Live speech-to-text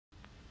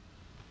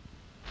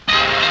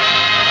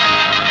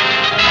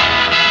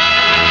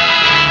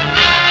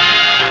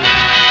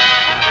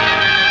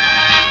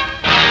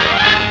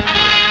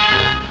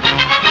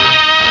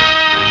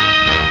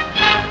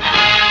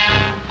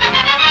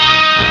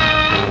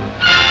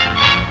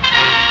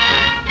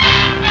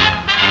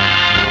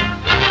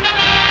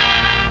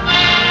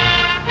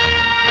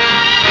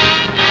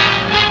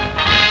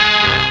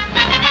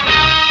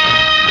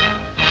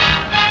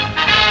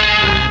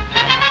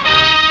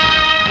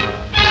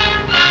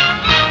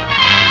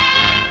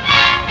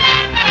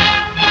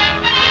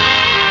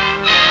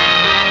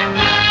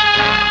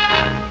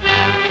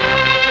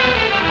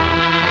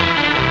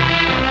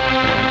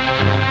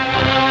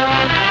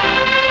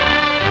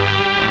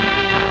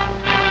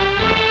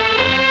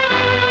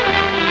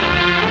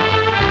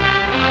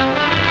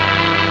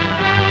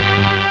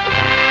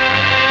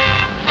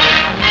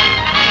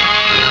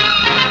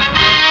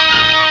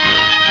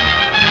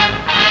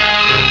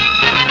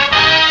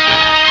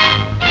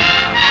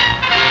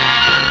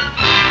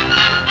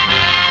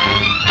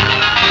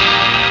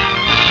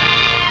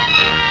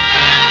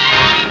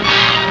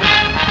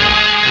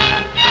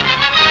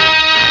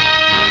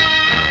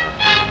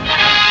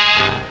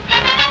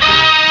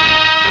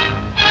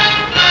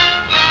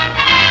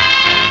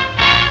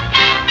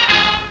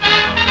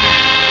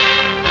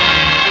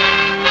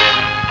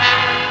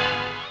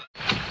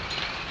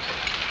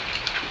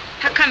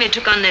time you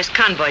took on this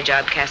convoy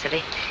job,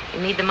 Cassidy?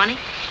 You need the money?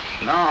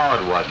 No,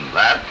 it wasn't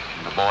that.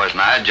 The boys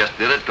and I just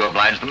did it to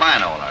oblige the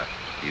mine owner.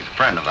 He's a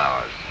friend of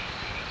ours.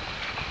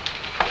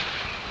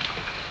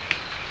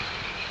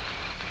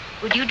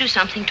 Would you do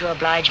something to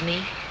oblige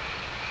me?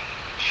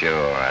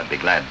 Sure, I'd be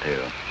glad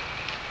to.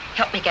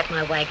 Help me get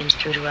my wagons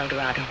through to El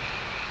Dorado.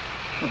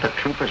 Well, the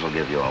troopers will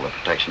give you all the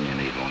protection you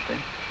need, won't they?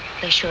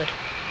 They should.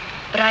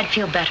 But I'd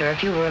feel better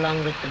if you were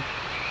along with them.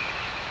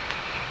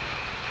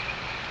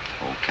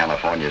 Oh,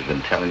 California's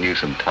been telling you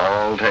some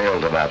tall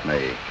tales about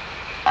me.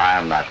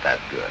 I'm not that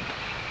good.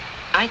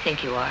 I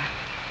think you are.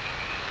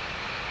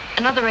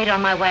 Another raid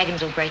on my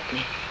wagons will break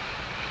me.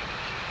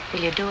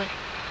 Will you do it?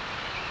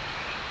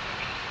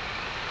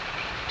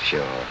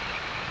 Sure.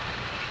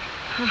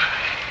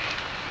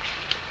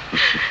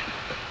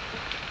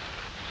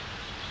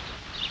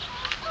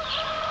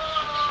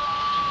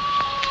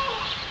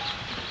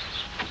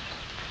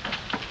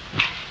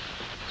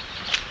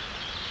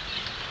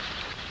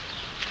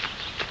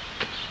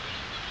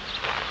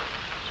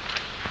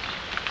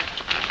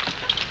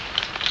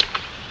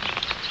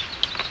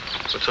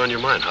 What's on your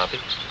mind, Hoppy?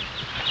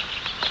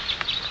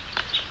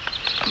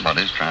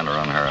 Somebody's trying to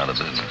run her out of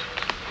business.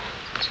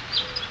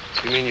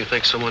 You mean you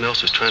think someone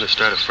else is trying to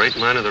start a freight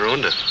line of their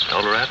own to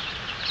El Dorado?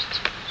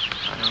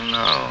 I don't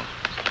know.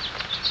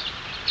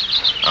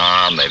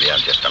 Oh, maybe I'm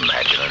just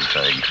imagining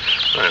things.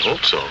 I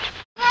hope so.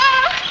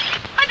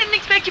 I didn't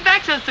expect you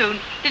back so soon.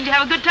 Didn't you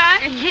have a good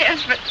time?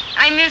 Yes, but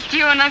I missed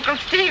you and Uncle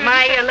Steve.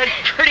 My, you look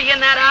pretty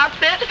in that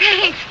outfit.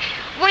 Thanks.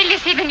 Wait till you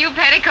see the new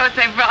petticoats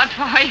I brought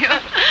for you.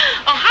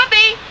 Oh,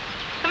 Hoppy,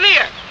 come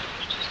here.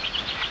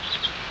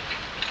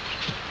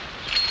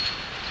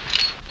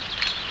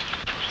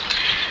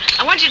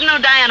 I want you to know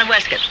Diana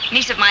Westcott,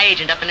 niece of my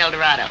agent up in El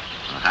Dorado.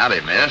 Well,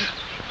 howdy, miss.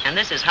 And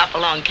this is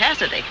Hopalong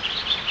Cassidy.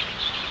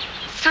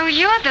 So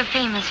you're the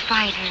famous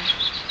fighter.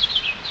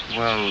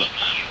 Well,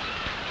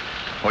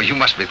 you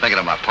must be thinking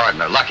of my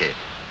partner, Lucky.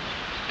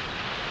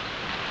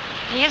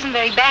 He isn't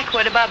very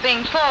backward about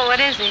being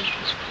forward, is he?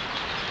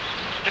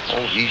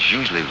 Oh, he's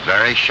usually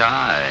very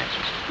shy.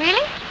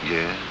 Really?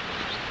 Yeah.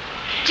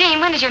 Jane,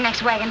 when does your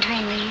next wagon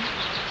train leave?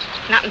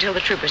 Not until the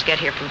troopers get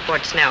here from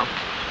Fort Snell.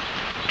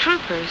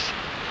 Troopers?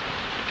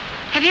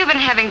 Have you been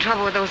having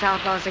trouble with those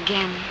outlaws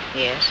again?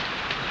 Yes?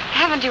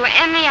 Haven't you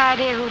any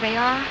idea who they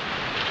are?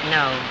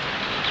 No.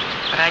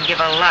 But I'd give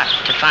a lot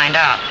to find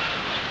out.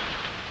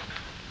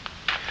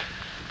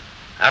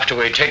 After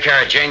we take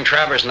care of Jane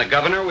Travers and the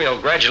governor,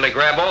 we'll gradually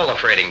grab all the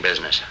freighting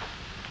business.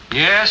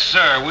 Yes,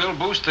 sir. We'll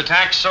boost the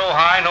tax so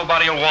high,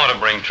 nobody will want to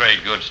bring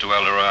trade goods to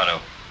El Dorado.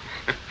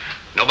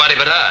 Nobody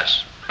but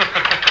us.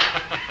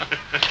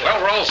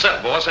 Well, we're all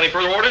set, boss. Any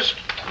further orders?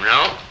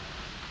 No?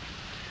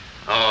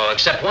 Oh,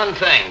 except one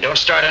thing. Don't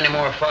start any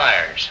more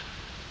fires.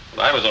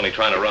 Well, I was only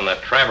trying to run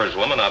that Travers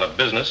woman out of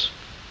business.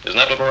 Isn't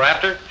that what we're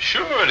after?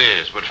 Sure it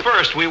is. But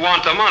first, we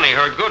want the money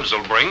her goods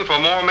will bring for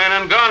more men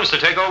and guns to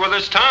take over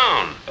this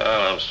town.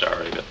 Oh, I'm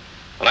sorry, but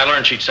when I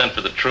learned she'd sent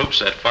for the troops,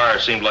 that fire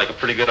seemed like a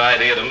pretty good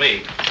idea to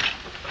me.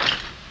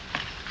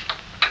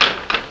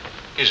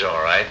 He's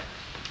all right.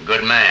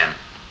 Good man.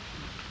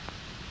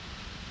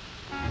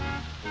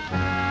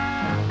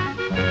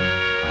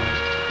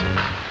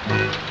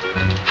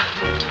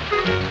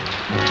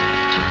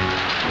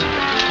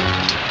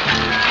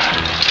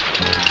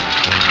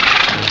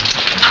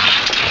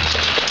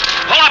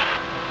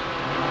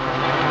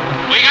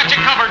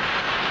 Covered.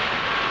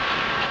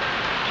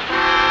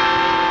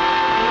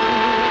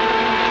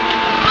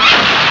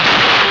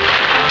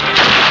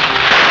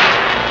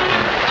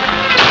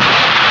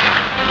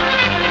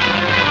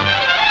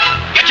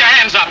 Get your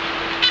hands up.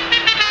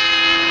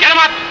 Get them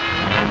up.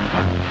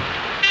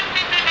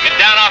 Get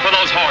down off of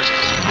those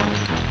horses.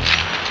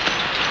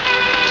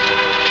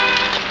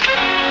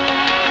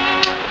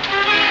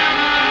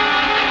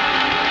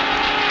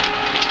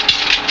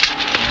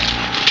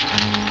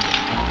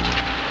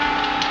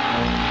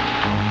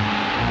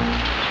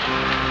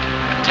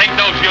 Take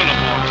those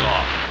uniforms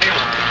off.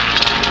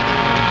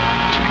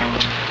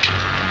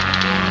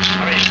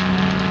 Hurry.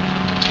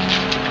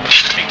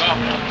 Take off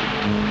now.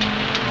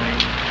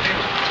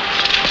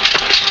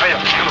 Hurry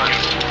up, come on.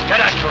 Get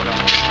that coat on.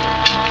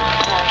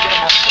 Come on, get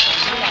him off.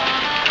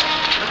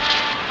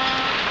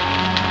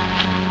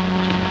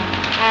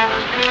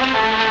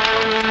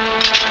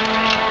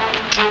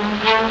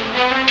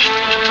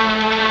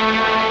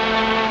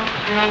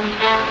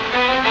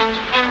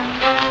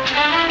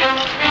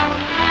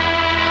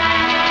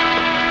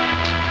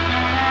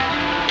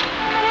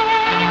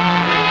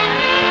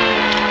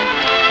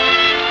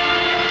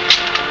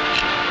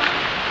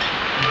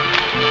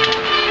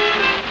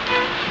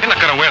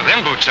 Wear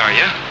them boots, are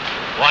you?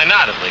 Why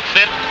not, if they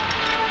fit?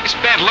 It's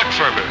bad luck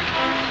for a bird.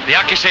 The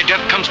Aki say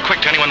death comes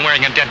quick to anyone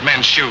wearing a dead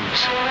man's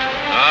shoes.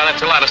 Oh,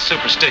 that's a lot of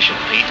superstition,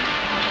 Pete.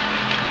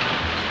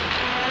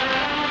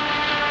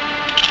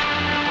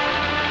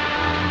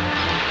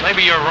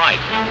 Maybe you're right.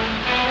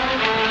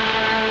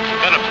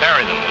 Better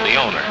bury them with the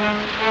owner.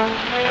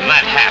 And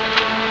that hat.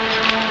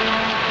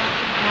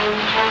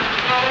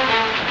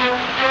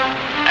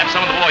 That's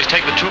some of the boys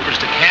take the troopers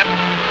to camp.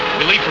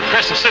 We leave for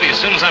Crescent City as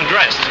soon as I'm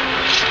dressed.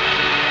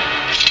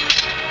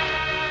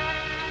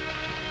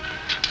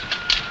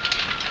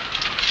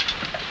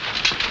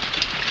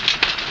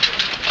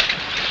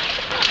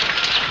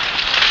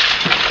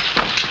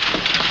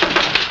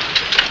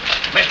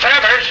 Miss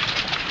Travers,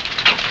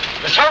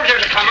 the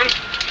soldiers are coming.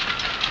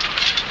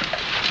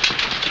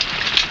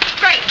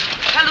 Great.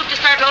 Tell Luke to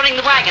start loading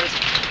the wagons.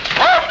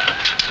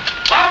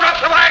 Load up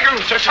the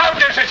wagons. The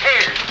soldiers is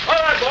here. All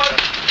right, boys.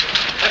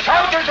 The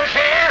soldiers is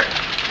here.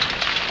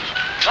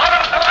 Load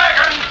up the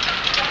wagons.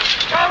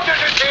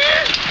 Soldiers is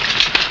here.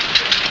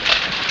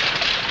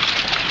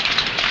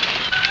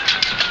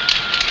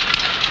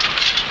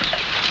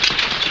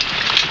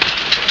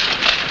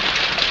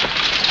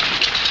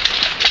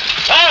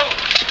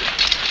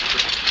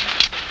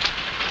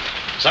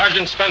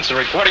 Sergeant Spencer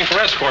reporting for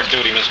escort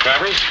duty, Miss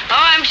Travers. Oh,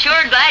 I'm sure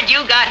glad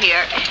you got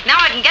here. Now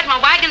I can get my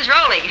wagons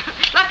rolling.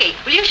 Lucky,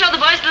 will you show the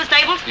boys to the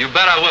stables? You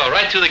bet I will.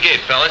 Right through the gate,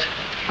 fellas.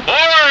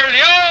 Forward,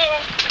 yo!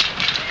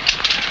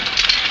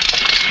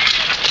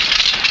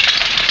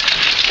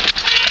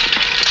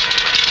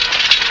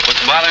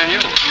 What's bothering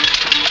you?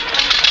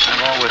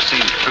 I've always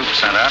seen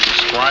troops sent out in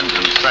squads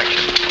and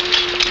sections.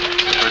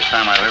 The first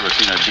time I've ever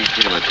seen a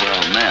detail of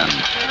 12 men.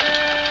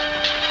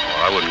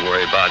 Oh, I wouldn't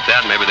worry about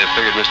that. Maybe they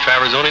figured Miss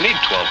Travers only need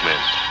 12 men.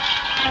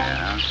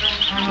 Yeah,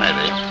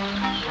 maybe.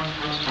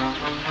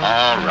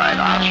 All right,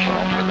 I'll show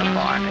them where the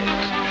barn is.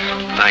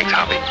 Thanks,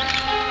 Hoppy.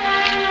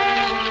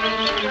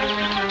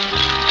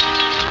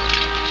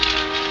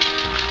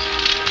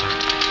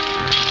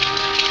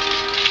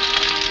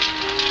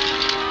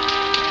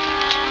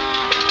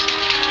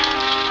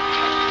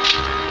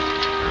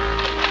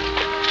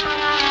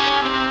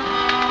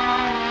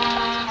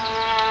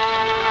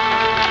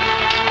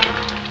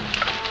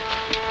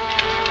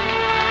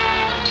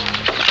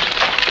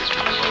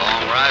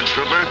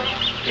 Trooper?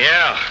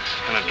 Yeah,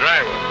 and a dry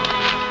one.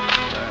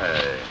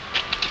 Hey,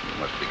 you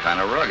must be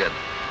kind of rugged.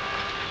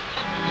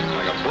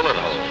 Like a bullet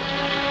hole.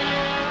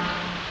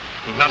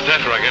 Not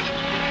that rugged.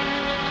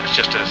 It's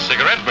just a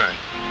cigarette burn.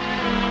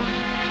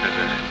 If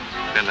it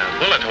had been a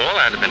bullet hole,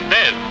 I'd have been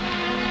dead.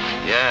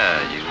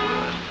 Yeah, you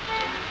would.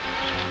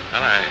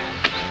 Well, I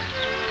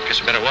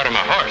guess I better water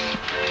my horse.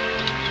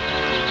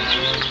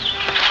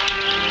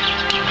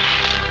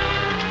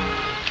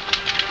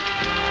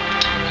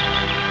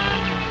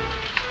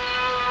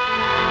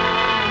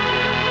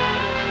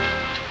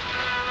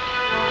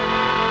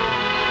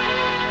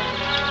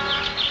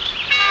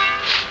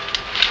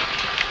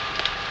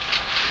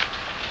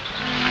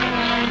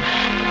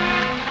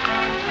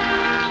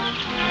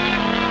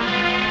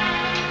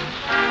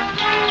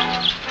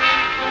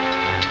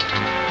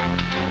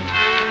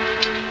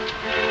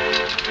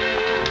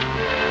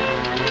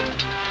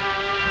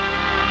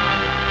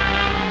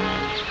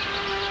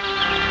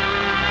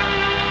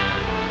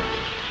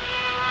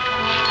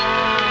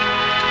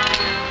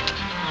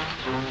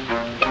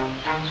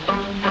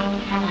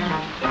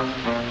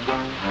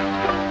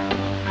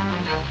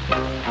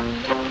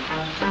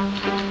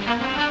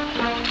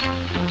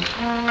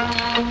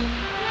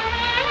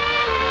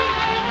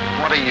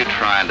 What are you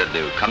trying to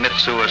do? Commit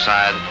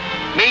suicide?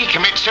 Me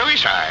commit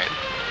suicide?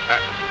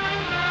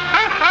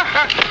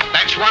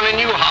 That's one in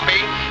you,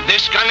 Hoppy.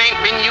 This gun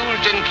ain't been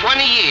used in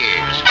 20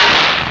 years.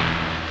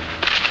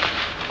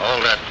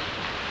 Hold it.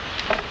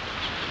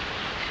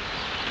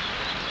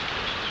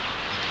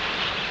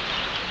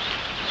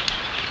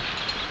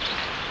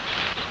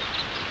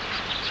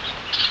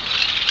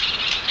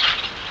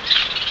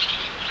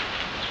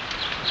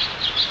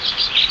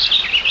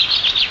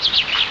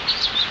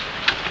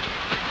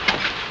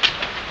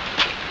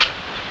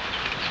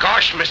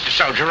 Gosh, Mr.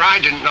 Soldier, I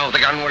didn't know the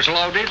gun was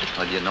loaded.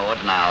 Well, you know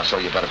it now, so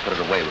you better put it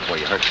away before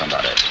you hurt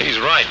somebody. He's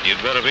right.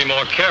 You'd better be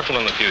more careful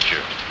in the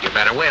future. You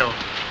better will.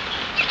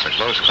 That's a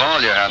close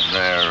call you had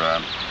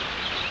there,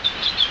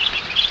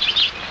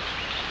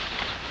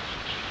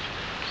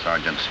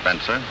 Sergeant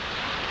Spencer.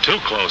 Too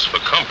close for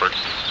comfort.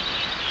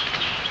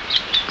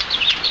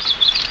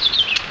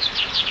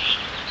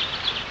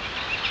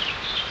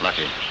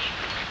 Lucky.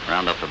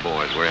 Round up the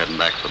boys. We're heading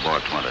back to the Bar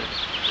 20.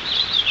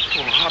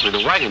 Well, Hoppy,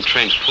 the wagon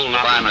train's pulling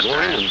out in the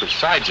morning, and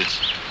besides, I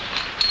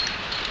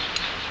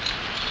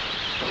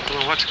don't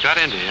know what's got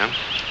into him.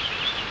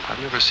 I've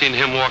never seen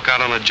him walk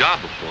out on a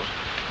job before.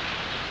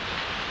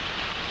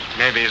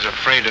 Maybe he's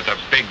afraid of the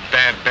big,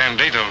 bad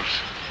banditos.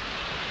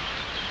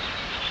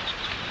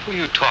 Who are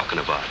you talking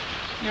about?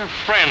 Your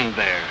friend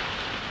there.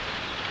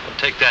 I'll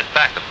take that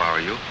back if I were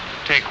you.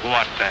 Take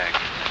what back?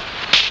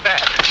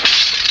 That.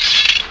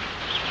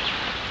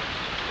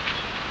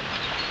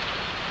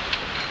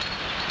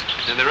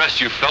 And the rest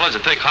of you fellas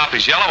that think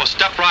Hoppy's yellow will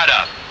step right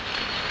up.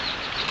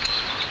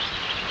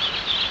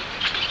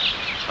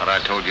 Thought I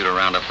told you to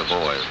round up the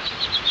boys.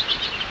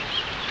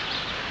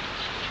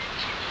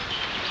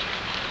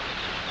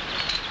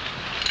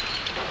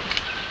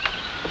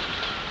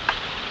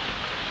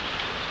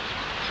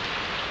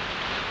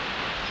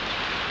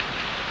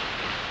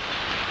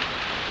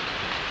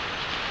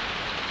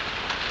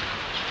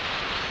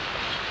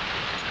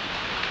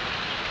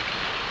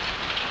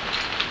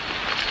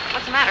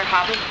 the matter,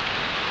 Hoppy?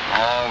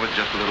 Oh, it was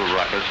just a little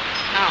ruckus.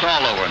 Oh. It's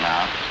all over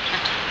now.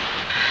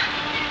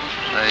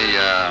 Hey,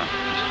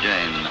 Miss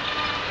Jane,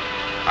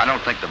 I don't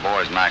think the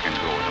boys and I can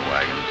go with the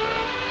wagons.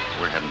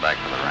 We're heading back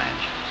to the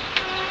ranch.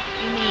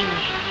 You mean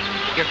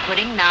you're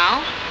quitting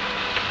now?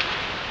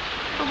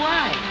 But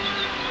why?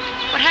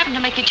 What happened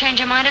to make you change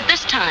your mind at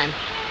this time?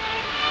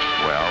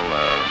 Well,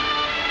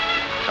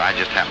 I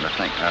just happened to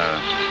think,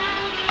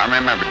 I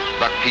remember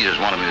Buck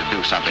Peters wanted me to do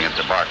something at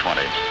the Bar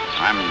 20.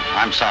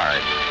 I'm sorry.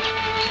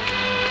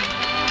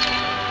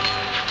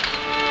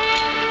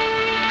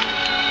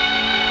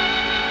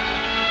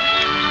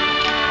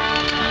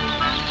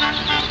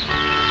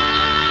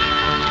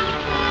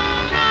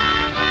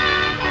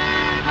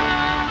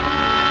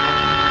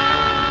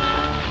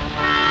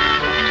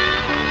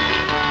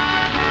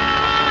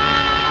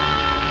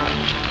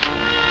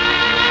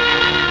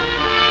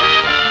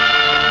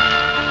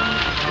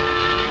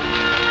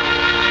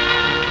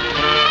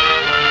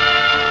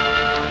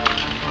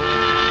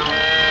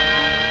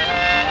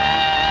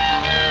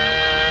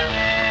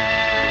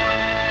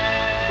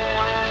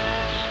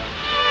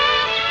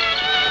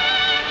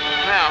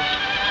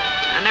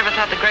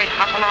 The great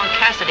Hopalong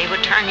Cassidy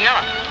would turn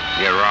yellow.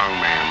 You're wrong,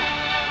 ma'am.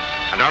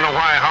 I don't know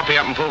why Hoppy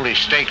up and pulled his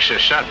stake so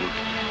sudden,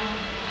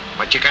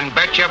 but you can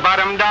bet your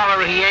bottom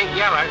dollar he ain't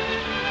yellow.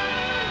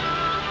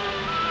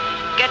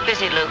 Get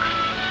busy, Luke.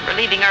 We're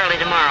leaving early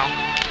tomorrow.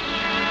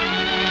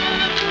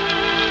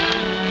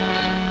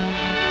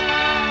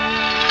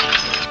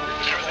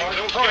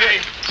 Okay.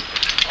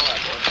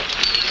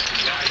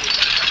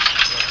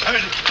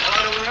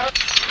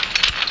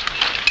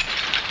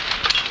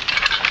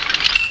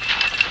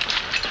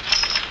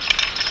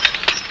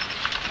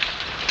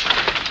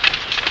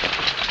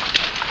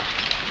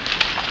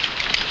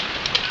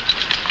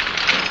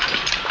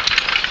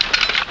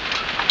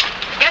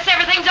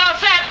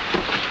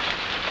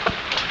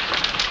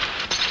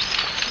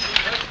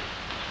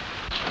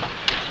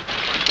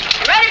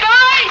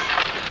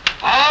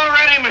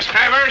 Miss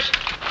Travers.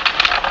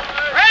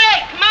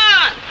 Ray, come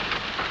on!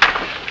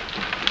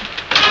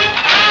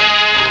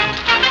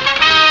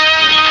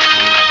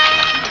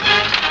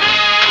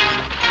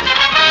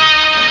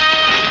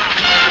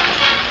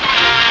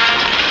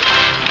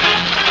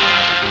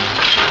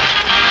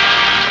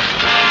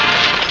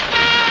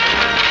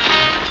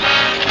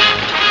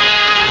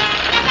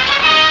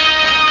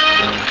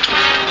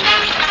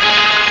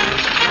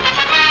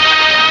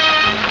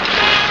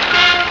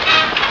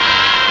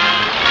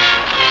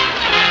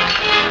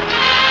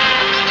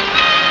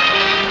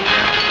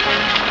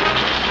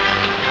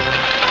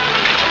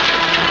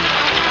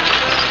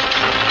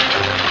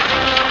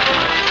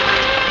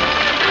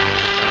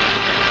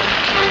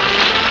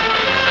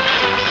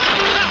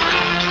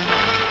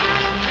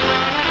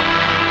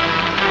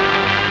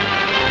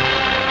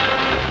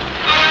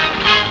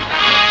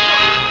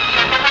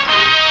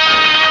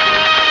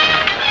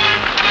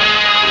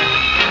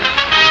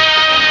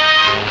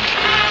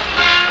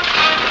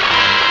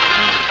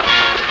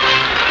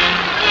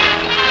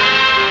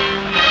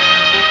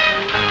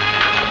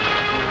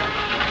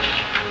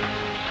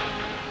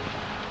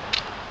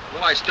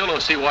 I still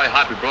don't see why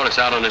Hoppy brought us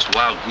out on this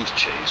wild goose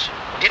chase.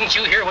 Didn't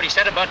you hear what he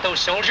said about those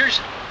soldiers?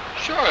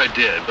 Sure I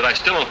did, but I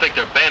still don't think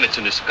they're bandits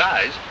in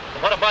disguise.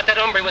 What about that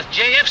hombre with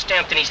JF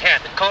stamped in his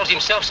hat that calls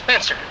himself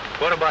Spencer?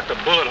 What about the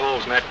bullet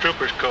holes in that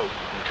trooper's coat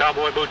and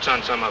cowboy boots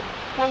on some of them?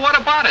 Well, what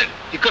about it?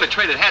 He could have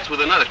traded hats with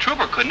another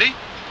trooper, couldn't he?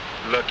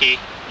 Looky,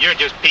 you're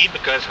just peeved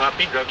because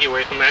Hoppy drug you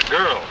away from that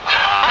girl.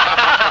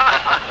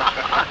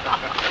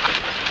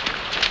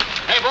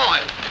 Hey,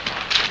 boys.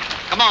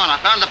 Come on, I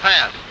found the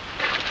path.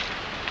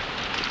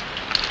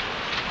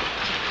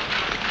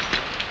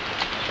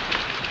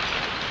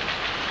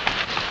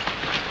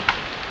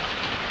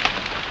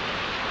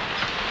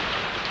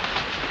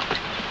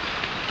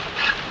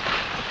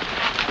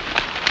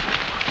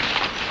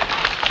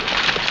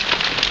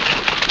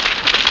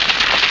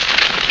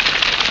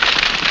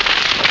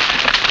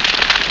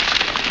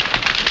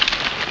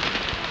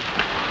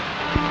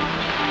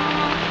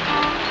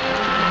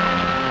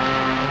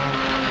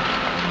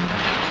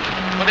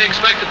 What do you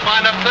expect to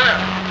find up there?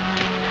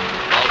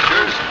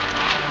 Vultures?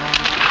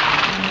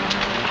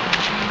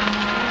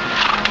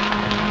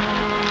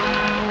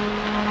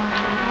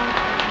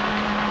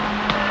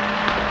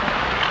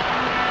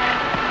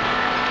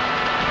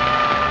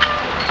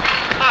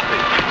 Hoppy.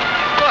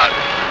 What?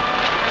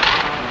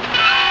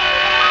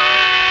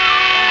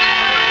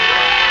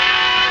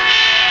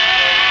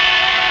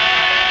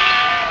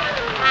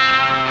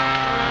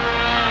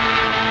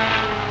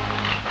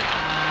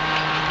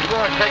 You go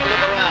and take a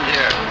look around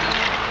here.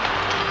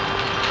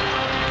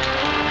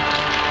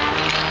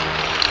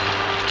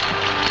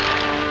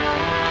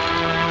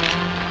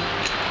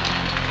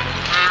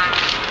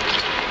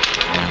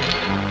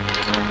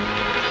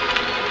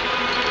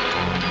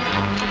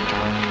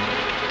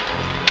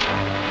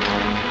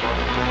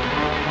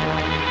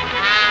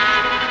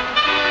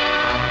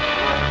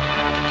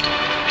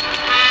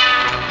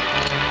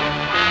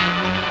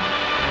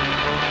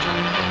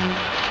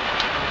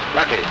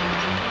 Lucky.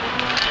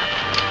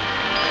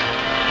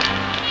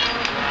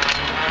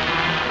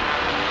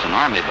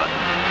 army button.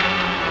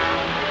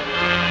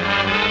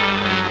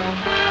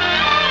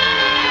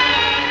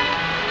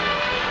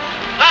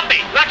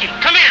 Hoppy, Lucky,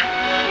 come here.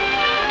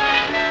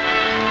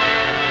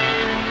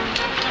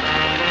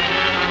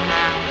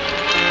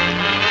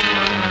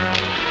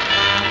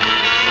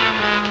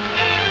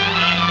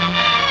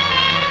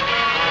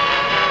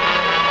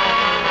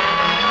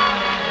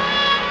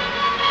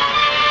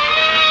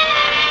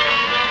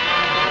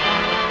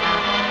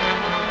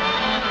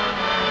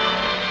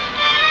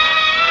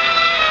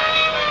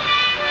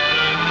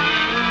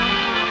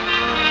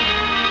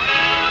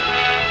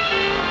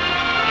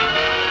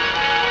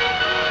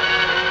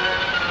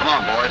 Come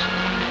on, boys.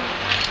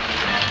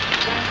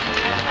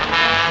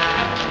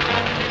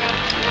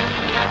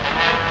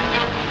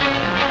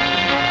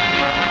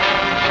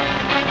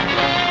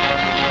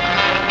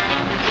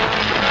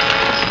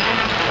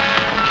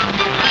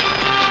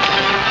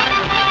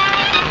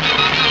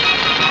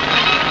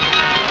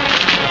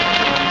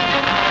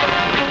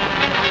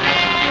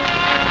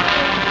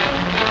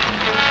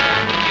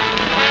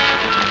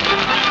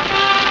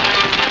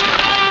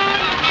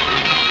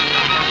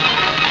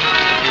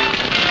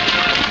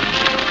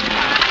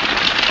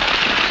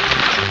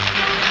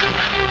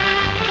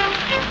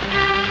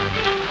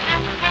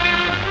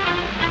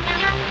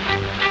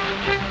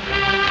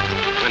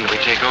 When do we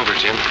take over,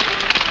 Jim?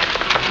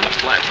 On the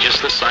flat,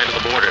 just this side of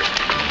the border.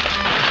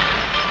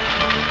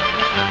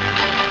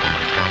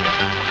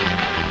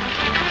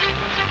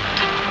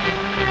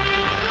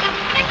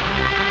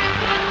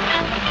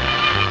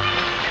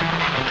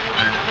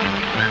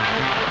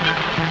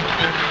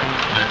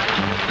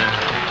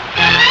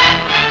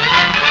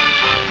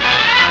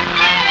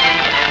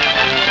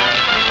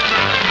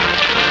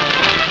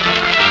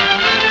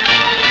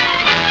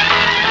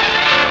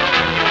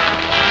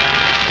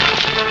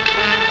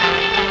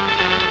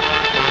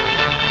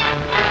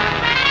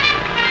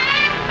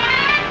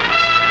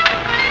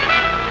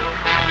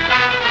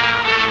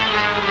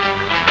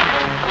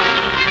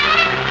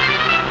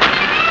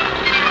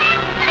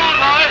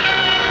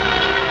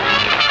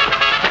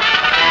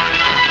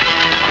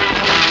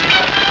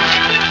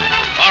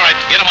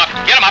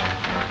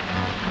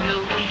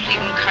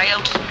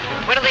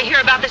 What do they hear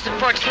about this at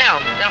Fort Snell?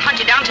 They'll hunt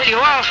you down till you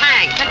all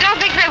hang. And don't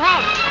think they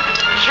won't.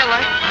 Killer.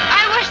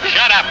 I wish they...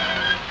 Shut up!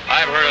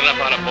 I've heard enough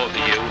out of both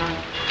of you.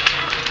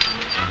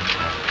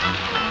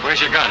 Where's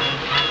your gun?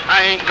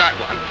 I ain't got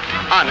one.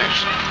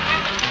 Honest.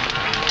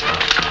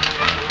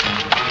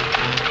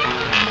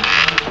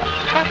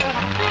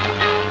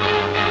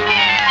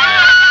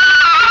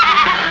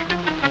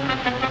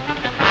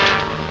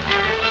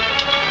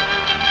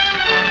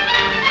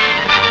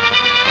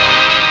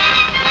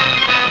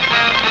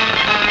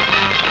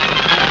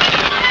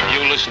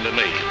 Listen to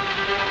me.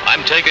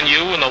 I'm taking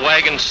you and the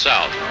wagon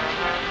south.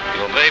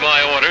 You obey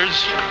my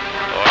orders,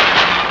 or...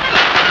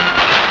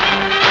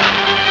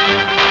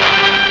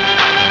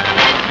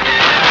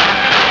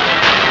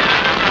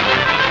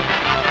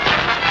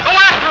 Go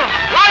after him!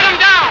 Ride him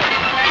down!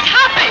 It's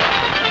Hoppy!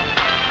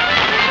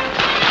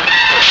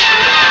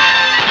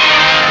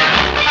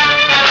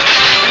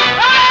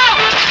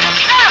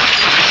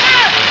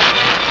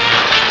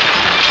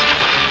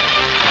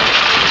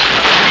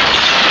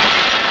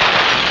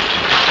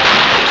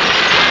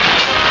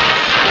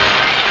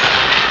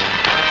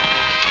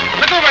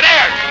 Over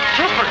there!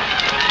 Trooper!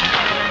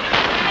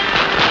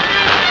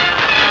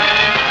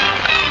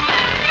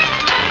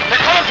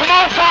 They're coming from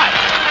all sides!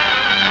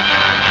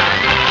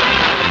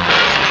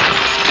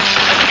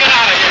 Let's get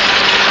out of here!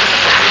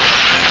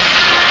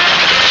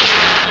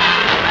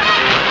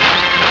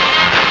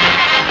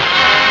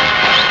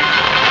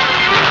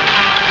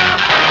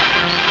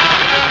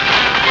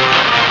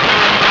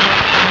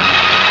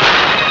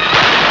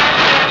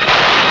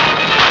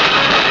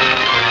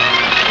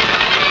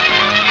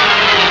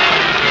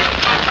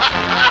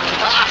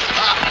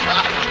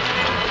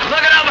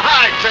 Look at them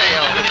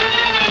hardtails!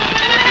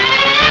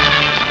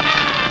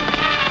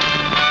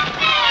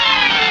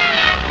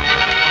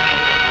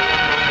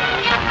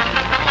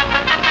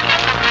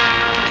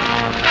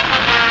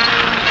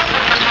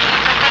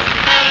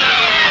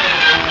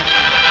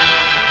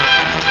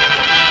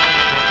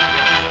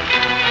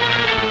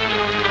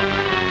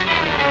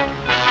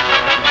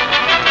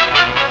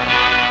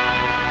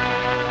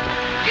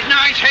 Didn't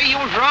I say you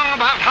was wrong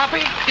about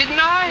Hoppy? Didn't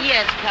I?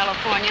 Yes,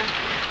 California.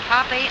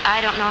 Hoppy,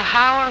 I don't know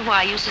how or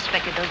why you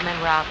suspected those men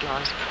were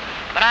outlaws.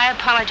 But I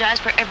apologize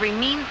for every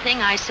mean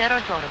thing I said or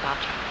thought about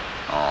you.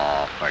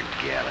 Oh,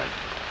 forget it.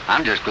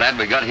 I'm just glad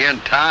we got here in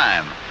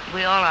time.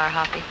 We all are,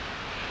 Hoppy.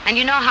 And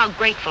you know how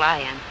grateful I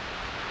am.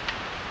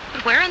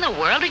 But where in the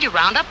world did you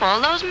round up all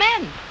those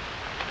men?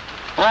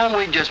 Oh,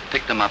 we just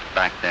picked them up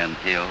back then,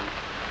 Hill.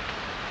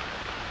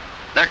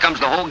 There comes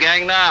the whole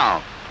gang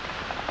now.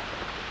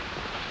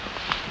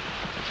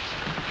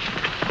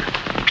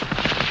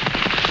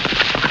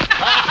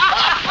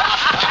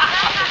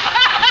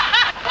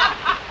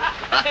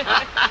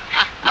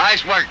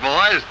 Nice work,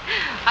 boys.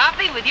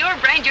 Hoppy, with your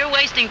brains, you're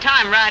wasting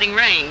time riding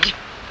range.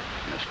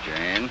 Miss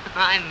Jane.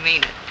 I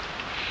mean it.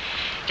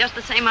 Just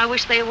the same, I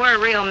wish they were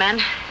real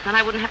men. Then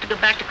I wouldn't have to go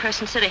back to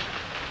Crescent City.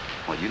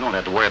 Well, you don't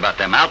have to worry about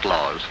them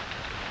outlaws.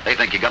 They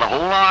think you got a whole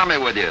army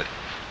with you.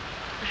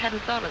 I hadn't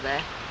thought of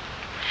that.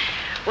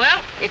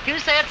 Well, if you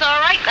say it's all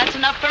right, that's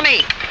enough for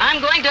me. I'm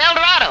going to El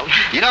Dorado.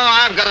 You know,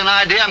 I've got an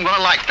idea. I'm going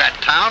to like that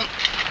town.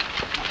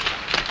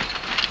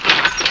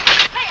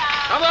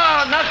 Come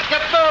on, let's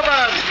get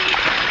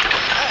moving.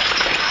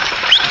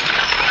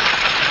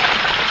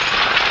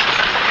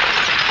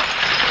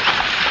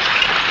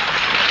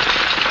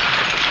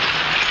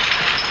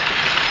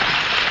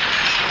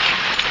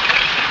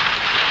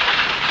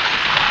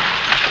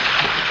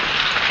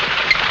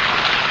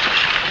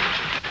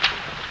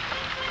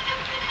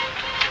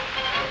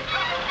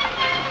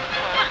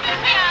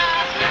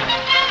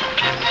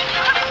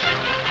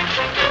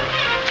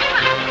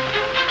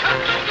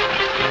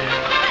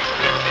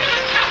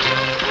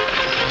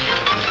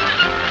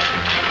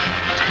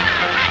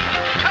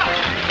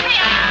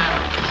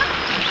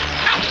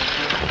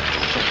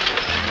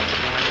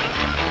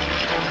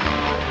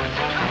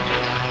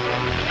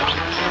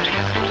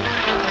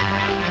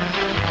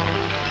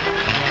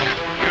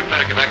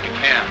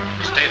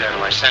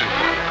 Send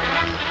for you.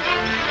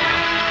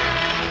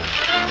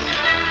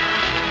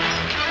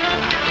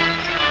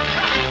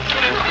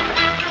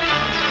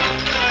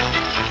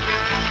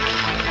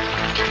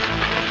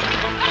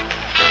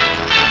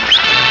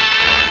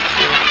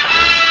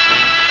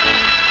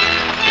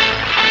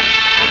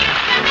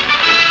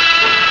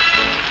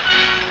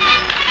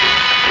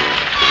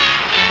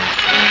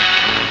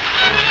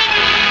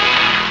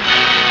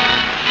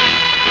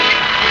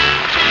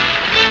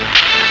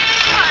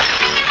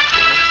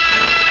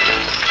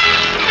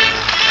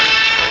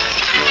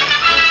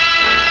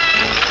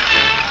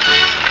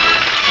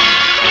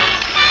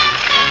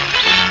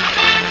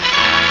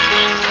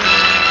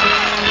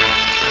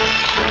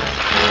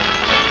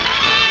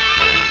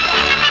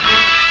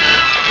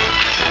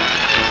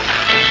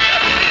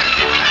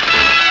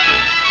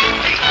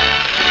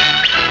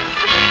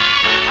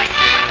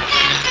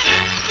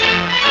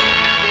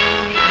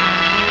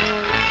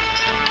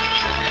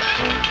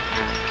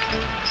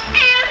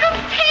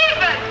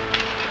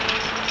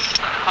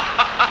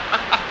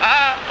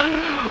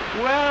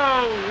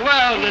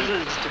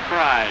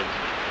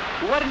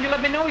 Why didn't you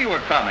let me know you were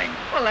coming?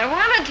 Well, I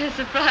wanted to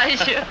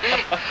surprise you.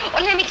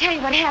 Well, let me tell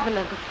you what happened,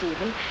 Uncle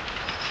Stephen.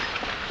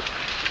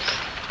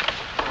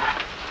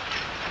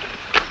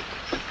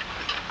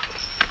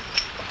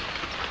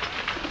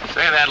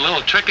 Say, that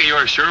little trick of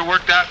yours sure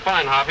worked out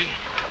fine, Hoppy.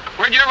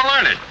 Where'd you ever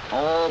learn it?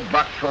 Oh,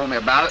 Buck told me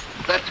about it.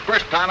 That's the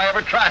first time I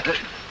ever tried it.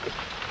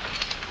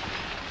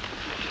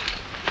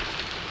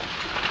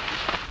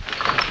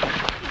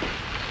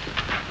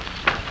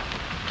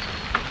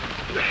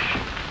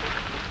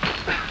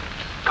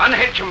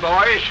 Unhitch him,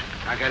 boys.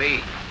 I gotta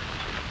eat.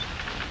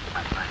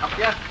 Can I help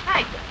you?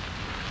 Hi.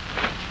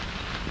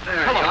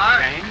 There Hello, you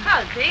are. Jane.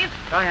 Hello, Steve.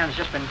 Diane's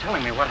just been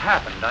telling me what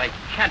happened. I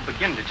can't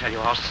begin to tell you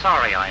how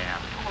sorry I am.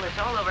 Well, it's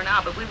all over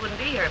now, but we wouldn't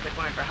be here if it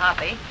weren't for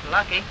Hoppy.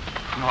 Lucky.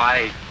 No,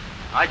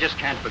 I just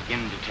can't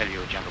begin to tell you,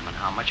 gentlemen,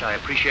 how much I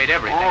appreciate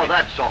everything. Oh,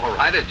 that's all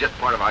right. It's just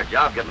part of our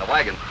job getting the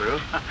wagon through.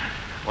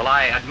 Well,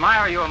 I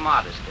admire your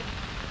modesty,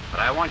 but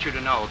I want you to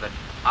know that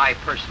I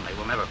personally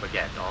will never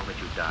forget all that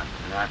you've done.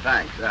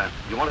 Thanks.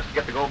 You want us to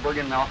get the gold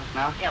bullion in the office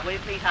now? Yeah, will you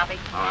please, Hoppy?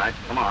 All right,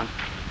 come on.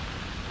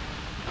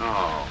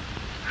 Oh.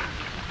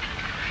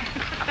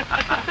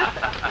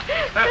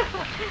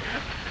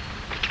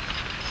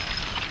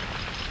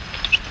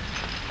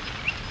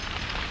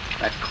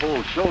 That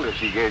cold shoulder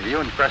she gave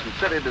you in Crescent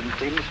City didn't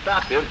seem to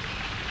stop you.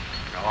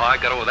 Oh, I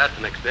got over that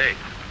the next day.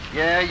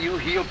 Yeah, you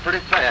healed pretty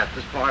fast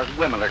as far as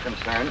women are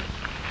concerned.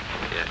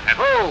 Yeah.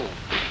 Oh!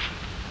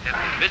 And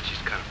I admit she's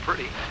kind of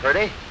pretty.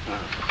 Pretty?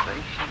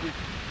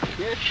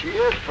 Yes, she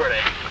is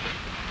pretty.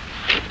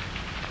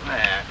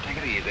 There, take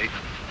it easy.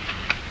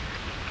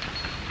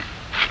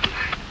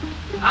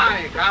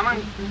 Hi,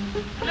 Carmen.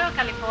 Hello,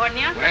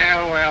 California.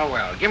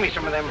 Well. Give me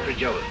some of them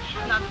frijoles.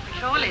 Not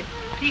frijoles.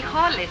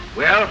 Frijoles.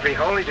 Well,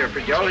 frijoles or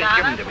frijoles,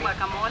 give them to me.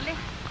 Guacamole.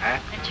 Huh?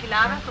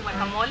 Enchiladas or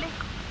guacamole.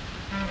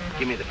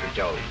 Give me the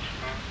frijoles.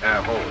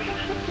 Whole.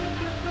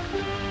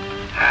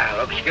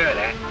 Looks good,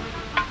 eh?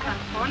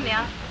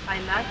 California, I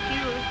like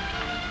you.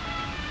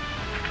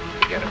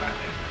 Forget about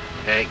that.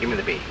 Hey, give me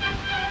the beans.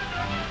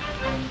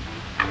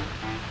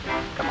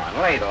 Come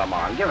on, ladle them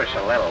on. Give us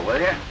a little, will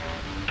you?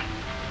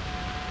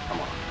 Come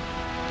on.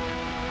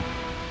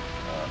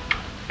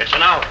 It's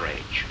an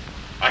outrage.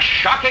 A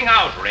shocking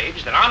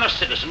outrage that honest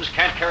citizens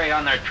can't carry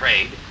on their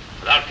trade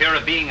without fear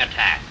of being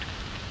attacked.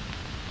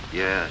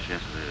 Yes, it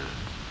is.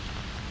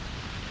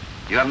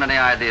 You haven't any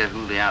idea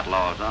who the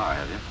outlaws are,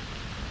 have you?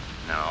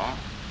 No,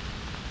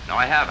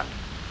 I haven't.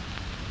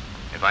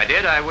 If I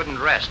did, I wouldn't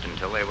rest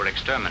until they were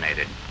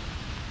exterminated.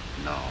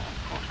 No,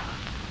 of course not.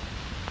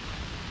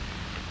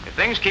 If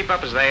things keep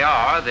up as they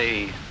are,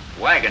 the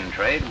wagon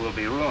trade will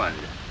be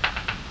ruined.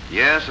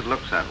 Yes, it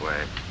looks that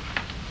way.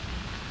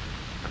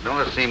 But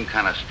don't it seem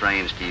kind of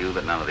strange to you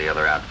that none of the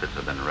other outfits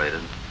have been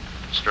raided?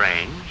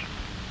 Strange?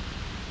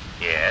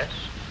 Yes,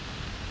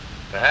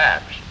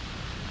 perhaps.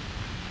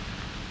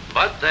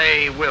 But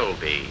they will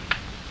be.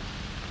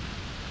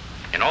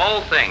 In In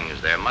all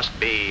things, there must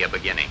be a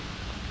beginning.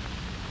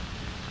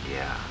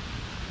 Yeah.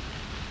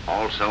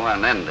 Also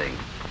an ending.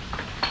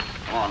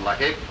 Come on,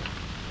 Lucky.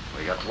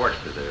 We got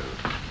work to do.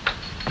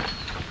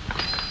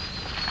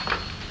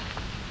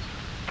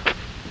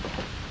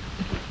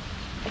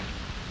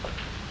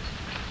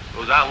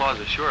 Those outlaws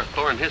are sure a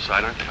thorn in his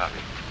side, aren't they, Hoppy?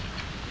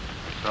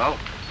 So?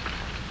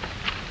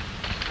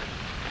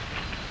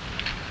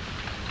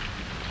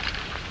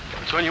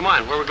 What's on your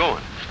mind? Where are we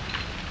going?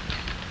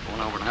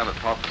 Going over and have a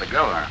talk with the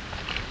governor.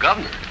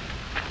 Governor?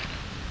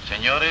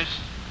 Senores,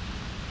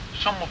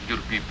 some of your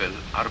people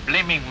are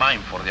blaming mine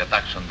for the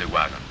attacks on the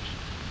wagons.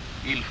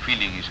 Ill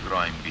feeling is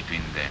growing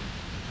between them.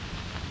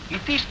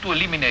 It is to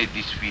eliminate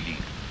this feeling,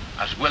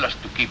 as well as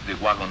to keep the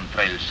wagon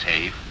trail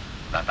safe,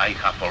 that I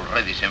have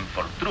already sent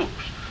for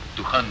troops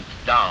to hunt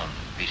down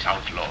these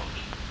outlaws.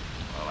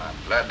 Well, I'm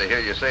glad to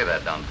hear you say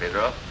that, Don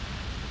Pedro.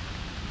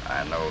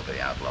 I know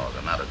the outlaws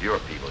are not of your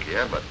people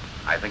here, but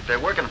I think they're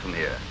working from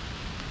here.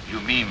 You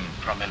mean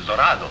from El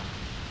Dorado?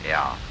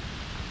 Yeah.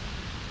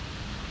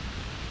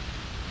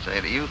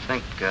 Say, do you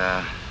think,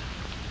 are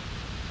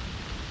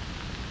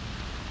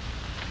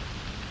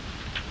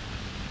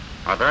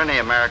there any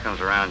Americans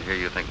around here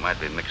you think might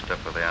be mixed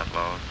up with the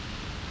outlaws?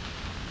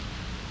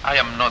 I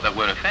am not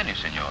aware of any,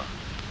 senor.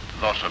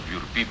 Those of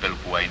your people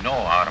who I know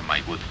are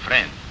my good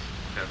friends.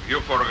 Have you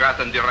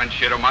forgotten the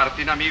Ranchero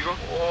Martin, amigo?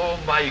 Oh,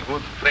 my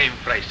good friend,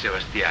 Fray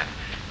Sebastián.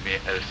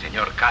 El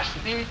señor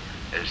Cassidy,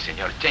 el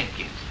señor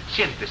Jenkins.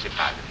 Siéntese,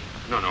 padre.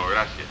 No,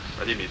 gracias.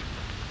 Allí mismo.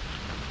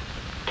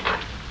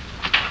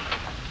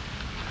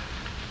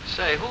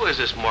 Say, who is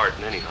this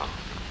Martin, anyhow?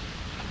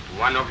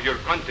 One of your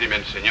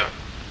countrymen, senor.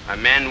 A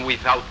man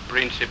without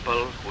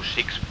principle who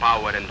seeks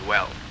power and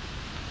wealth.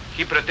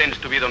 He pretends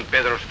to be Don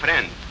Pedro's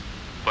friend,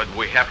 but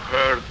we have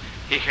heard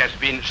he has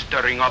been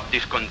stirring up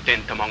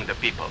discontent among the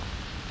people.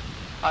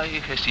 I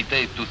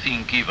hesitate to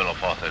think evil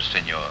of others,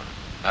 senor.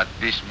 But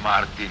this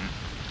Martin,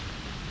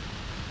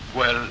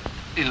 well,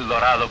 El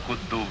Dorado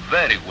could do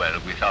very well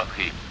without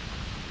him.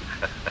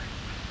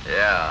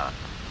 Yeah.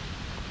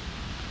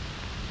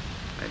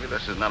 Maybe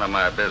this is none of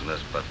my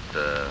business, but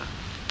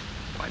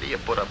why do you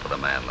put up with a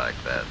man like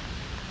that?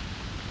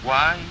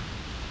 Why?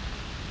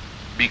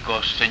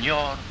 Because,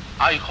 senor,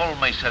 I hold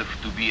myself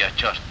to be a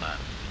just man.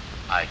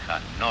 I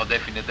have no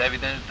definite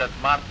evidence that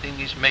Martin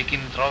is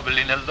making trouble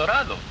in El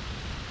Dorado.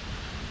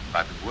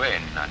 But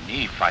when and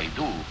if I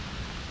do,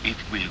 it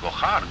will go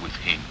hard with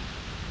him.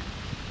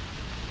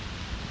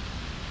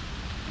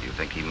 You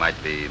think he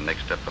might be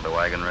mixed up with the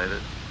wagon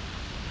raiders?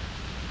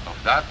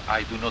 Of that,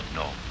 I do not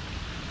know.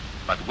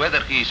 But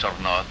whether he is or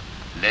not,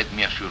 let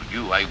me assure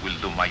you I will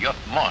do my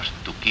utmost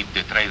to keep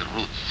the trade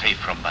routes safe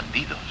from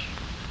bandidos.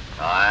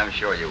 I'm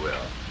sure you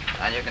will.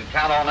 And you can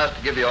count on us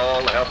to give you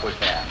all the help we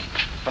can.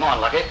 Come on,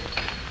 Lucky.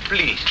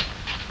 Please,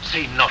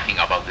 say nothing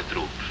about the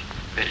troops.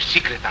 Their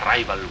secret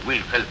arrival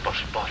will help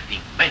us both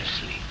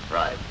immensely.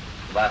 Right.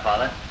 Goodbye,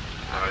 Father.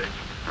 All right.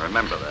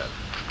 Remember that.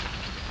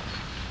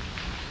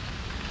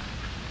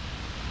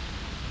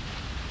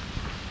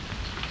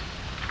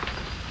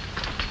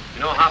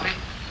 You know, Hoppy,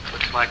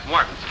 looks like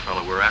Martin's the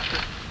fellow we're after.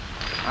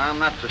 I'm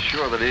not so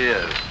sure that he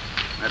is.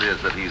 That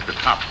is, that he's the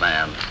top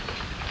man.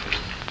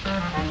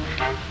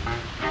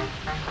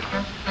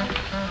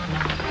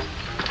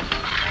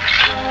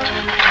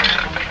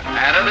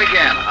 At it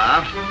again,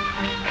 huh?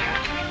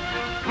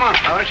 Come on,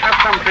 fellas, have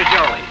some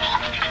frijoles.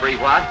 Free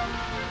what?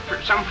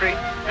 Some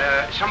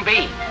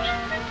beans.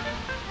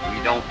 We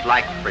don't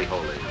like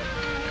frijoles.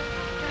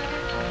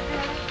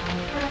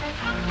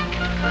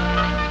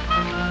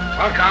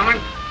 Well, Carmen,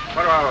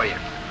 what are you?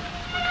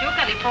 You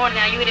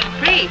California, you eat it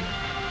free.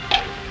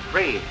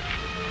 Free.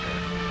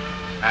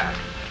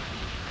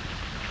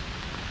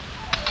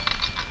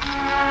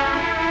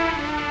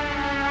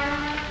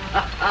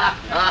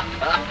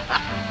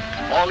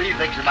 All he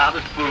thinks about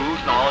is food,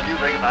 and all you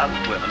think about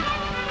is women.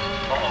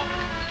 Uh-oh.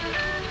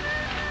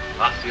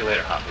 I'll see you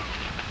later, Hoppy.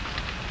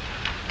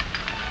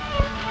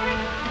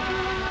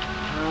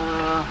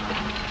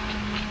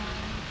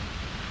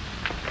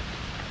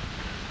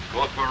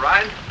 Going for a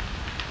ride?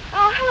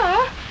 Oh,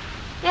 hello.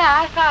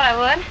 Yeah, I thought I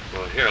would.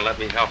 Well, here, let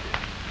me help you.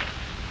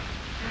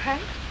 All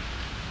right.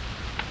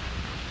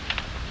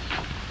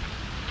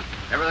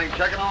 Everything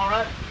checking all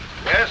right?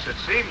 Yes, it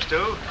seems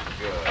to.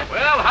 Good.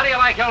 Well, how do you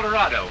like El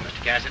Dorado,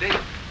 Mr. Cassidy?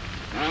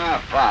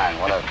 Fine.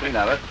 What I've seen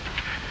of it.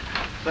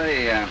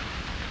 Say, I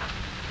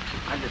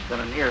just got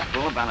an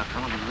earful about a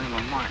fellow by the name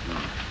of Martin.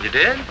 You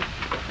did?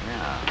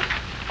 Yeah.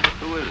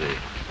 Who is he?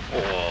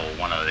 Oh,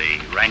 one of the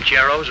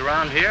rancheros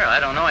around here. I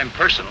don't know him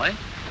personally.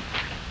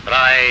 But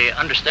I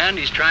understand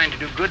he's trying to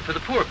do good for the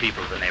poor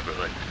people of the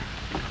neighborhood.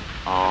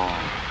 Oh,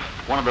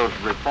 one of those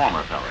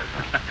reformer fellas.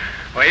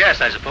 Well, yes,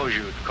 I suppose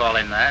you would call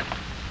him that.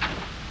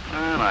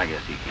 Well, I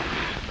guess he can't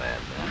be so bad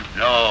then.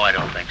 No, I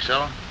don't think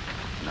so.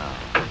 No.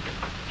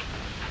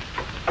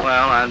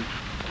 Well, I'd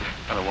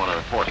rather want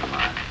a horse of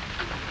mine.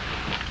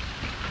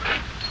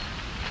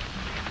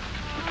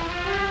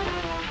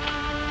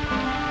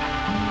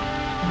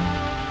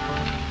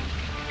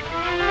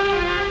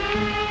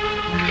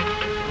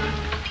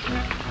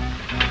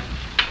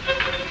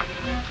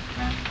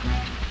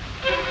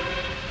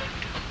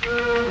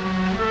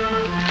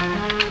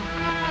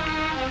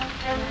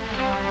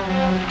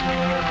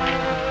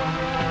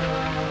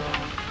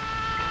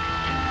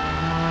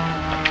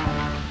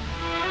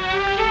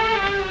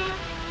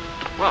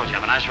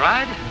 nice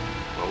ride?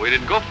 Well, we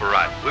didn't go for a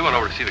ride. We went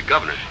over to see the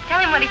governor. Tell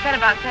him what he said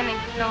about sending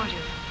for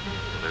soldiers.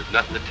 Well, there's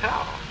nothing to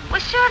tell. Well,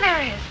 sure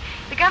there is.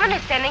 The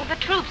governor's sending for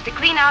troops to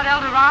clean out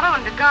El Dorado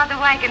and to guard the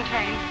wagon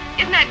train.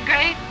 Isn't that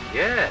great?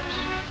 Yes.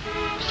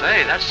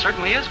 Say, that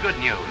certainly is good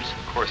news.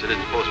 Of course, it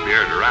isn't supposed to be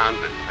aired around,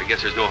 but I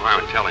guess there's no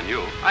harm in telling you.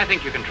 I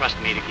think you can trust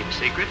me to keep a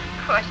secret.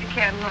 Of course you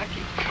can,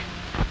 Lucky.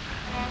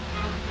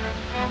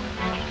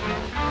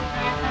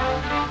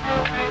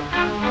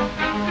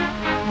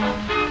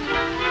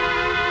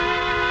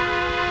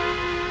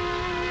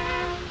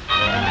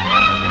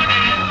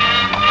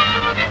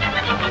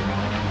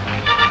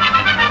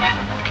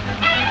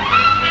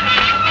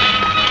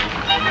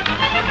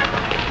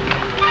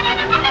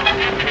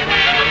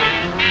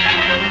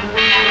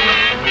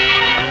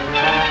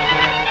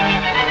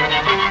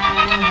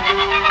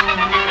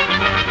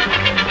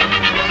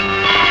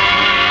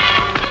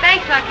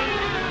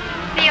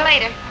 See you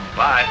later.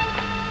 Bye.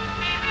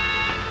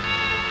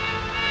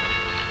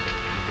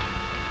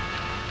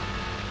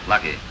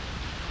 Lucky,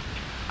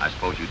 I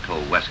suppose you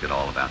told Westcott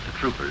all about the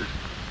troopers.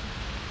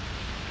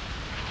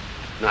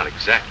 Not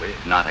exactly.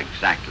 Not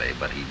exactly,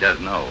 but he does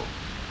know.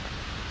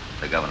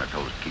 The governor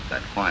told us to keep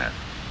that quiet.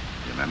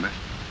 You remember?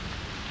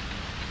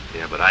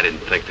 Yeah, but I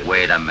didn't think that...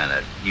 Wait a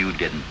minute. You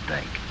didn't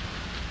think.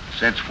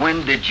 Since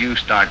when did you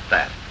start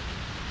that?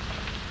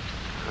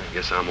 I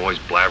guess I'm always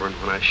blabbering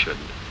when I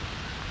shouldn't.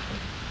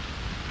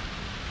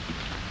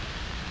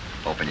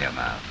 Open your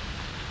mouth.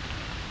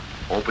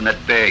 Open it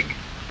big.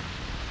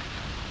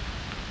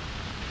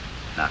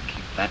 Now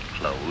keep that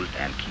closed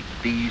and keep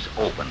these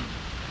open.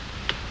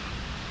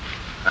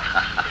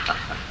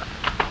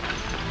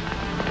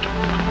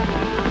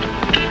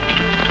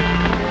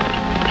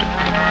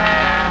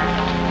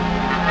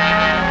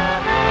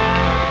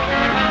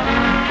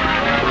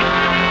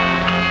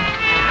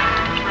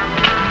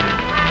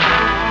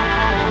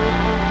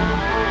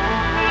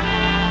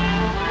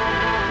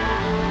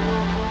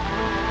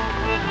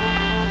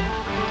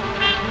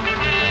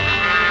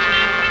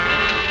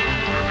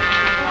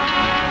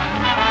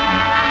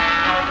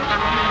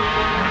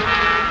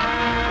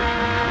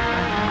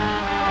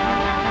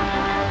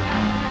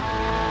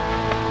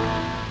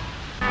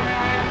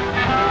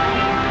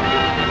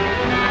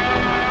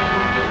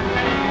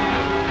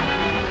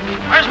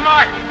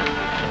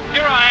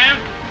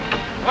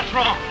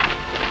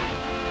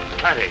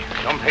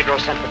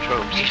 Sent for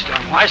troops.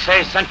 I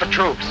say sent for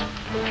troops.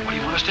 What do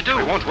you want us to do?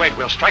 We won't wait.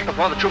 We'll strike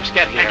before the troops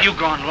get here. Have you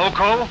gone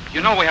loco? You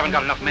know we haven't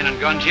got enough men and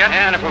guns yet.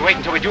 And if we wait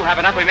until we do have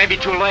enough, we may be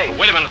too late. Well,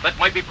 wait a minute. That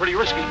might be pretty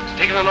risky. It's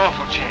taking an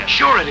awful chance.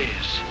 Sure it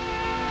is.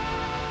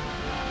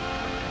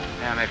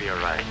 Yeah, maybe you're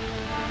right.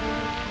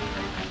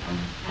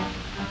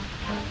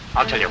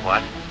 I'll tell you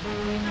what.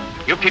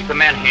 You keep the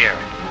men here.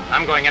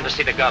 I'm going in to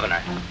see the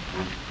governor.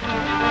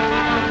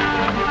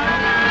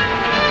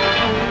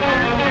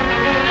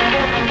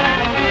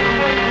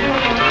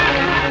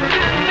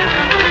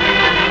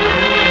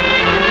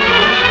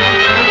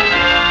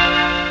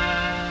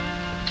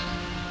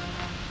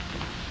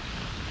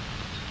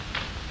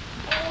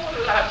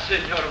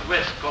 Senor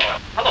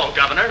Westcott. Hello,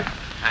 Governor.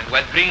 And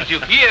what brings you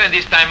here at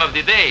this time of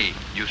the day?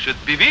 You should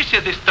be busy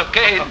at the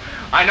stockade.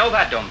 I know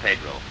that, Don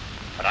Pedro.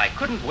 But I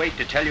couldn't wait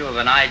to tell you of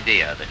an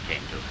idea that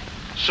came to me.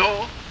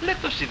 So,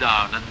 let us sit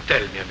down and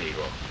tell me,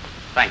 amigo.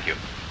 Thank you.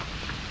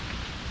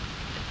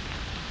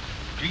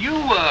 Do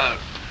you,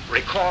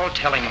 recall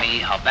telling me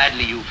how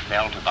badly you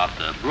felt about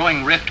the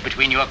growing rift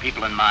between your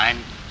people and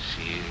mine?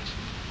 Yes.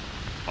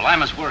 Well,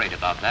 I'm as worried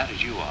about that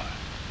as you are.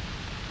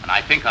 And I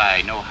think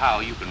I know how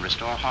you can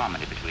restore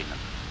harmony between them.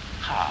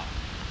 How?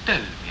 Tell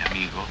me,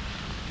 amigo.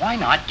 Why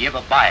not give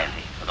a baile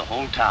for the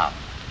whole town?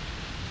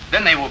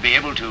 Then they will be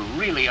able to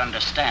really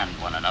understand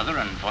one another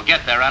and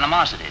forget their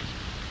animosities.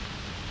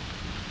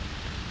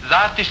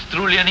 That is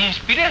truly an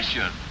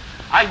inspiration.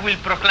 I will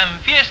proclaim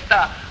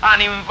fiesta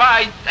and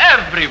invite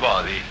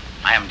everybody.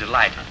 I am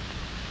delighted.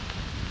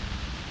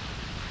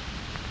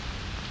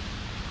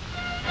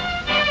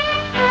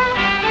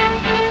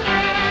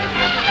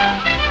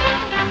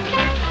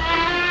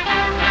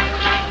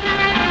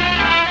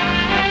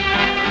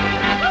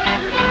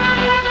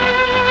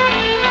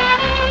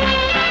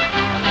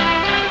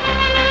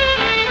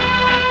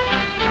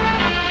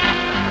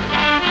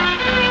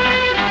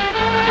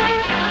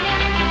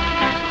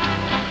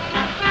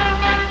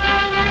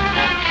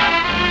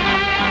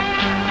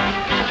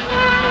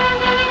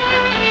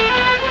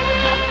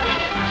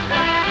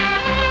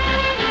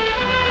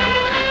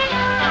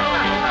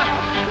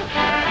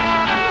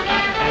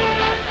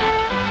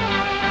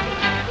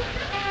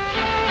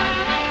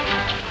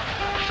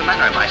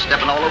 Am I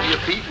stepping all over your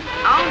feet?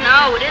 Oh,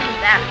 no, it isn't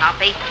that,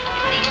 Hoppy.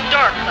 It's these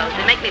store clothes.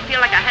 They make me feel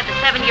like I had the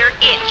 7-year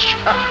itch.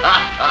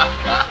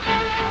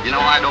 You know,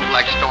 I don't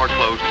like store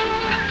clothes, too.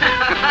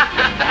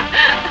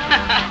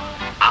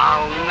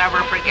 I'll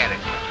never forget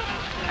it.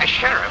 As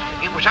sheriff,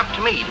 it was up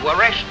to me to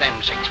arrest them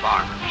 6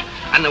 farmers.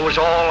 And they was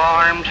all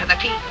armed to the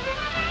teeth.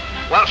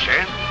 Well,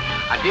 sir,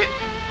 I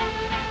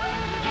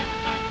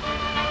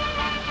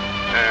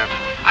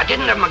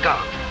didn't have my gun.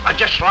 I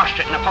just lost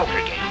it in a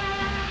poker game.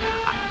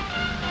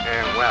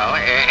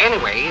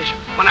 Anyways,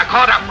 when I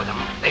caught up with them,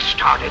 they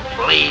started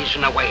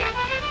blazing away at me.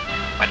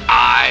 But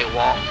I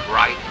walked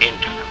right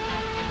into them.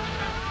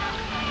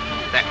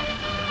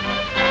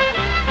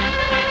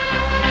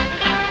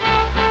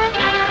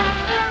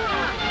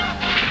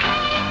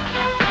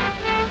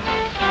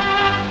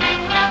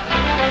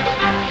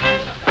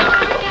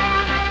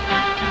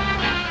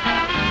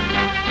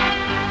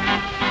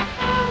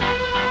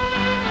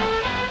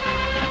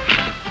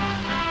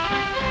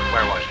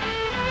 Where was it?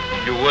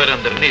 You were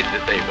underneath the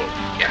table.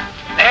 Yeah,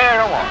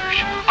 there I was.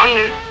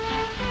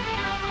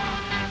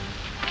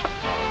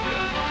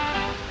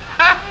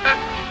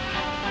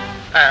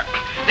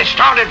 They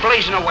started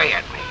blazing away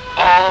at me.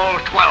 All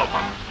 12 of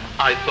them.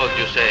 I thought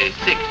you say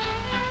 6.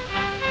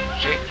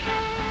 6?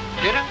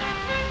 Did I?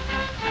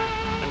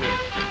 Let me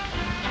think.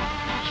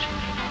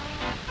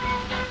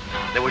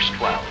 There was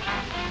 12.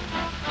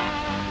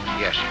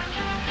 Yes, sir.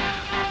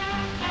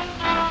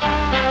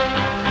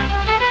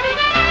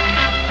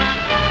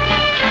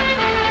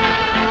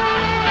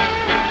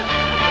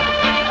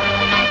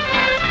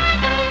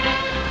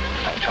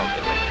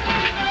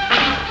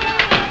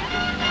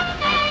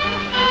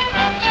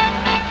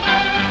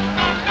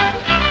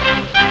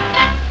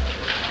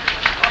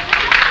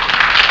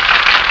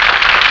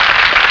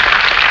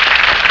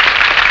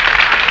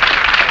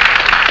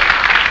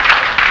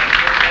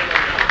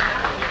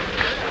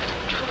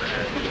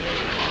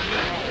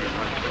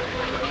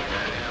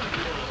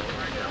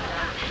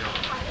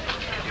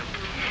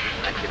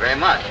 Very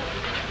much.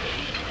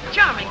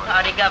 Charming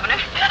party, Governor.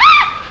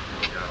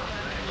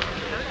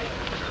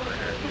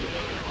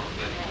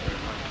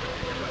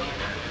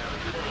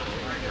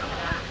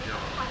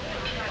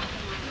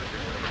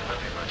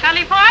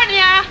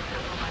 California.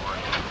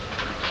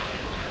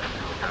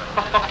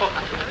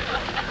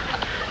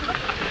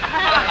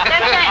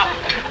 Let's dance.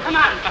 Come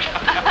on.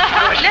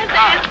 Let's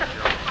dance.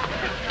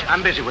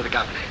 I'm busy with the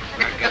governor.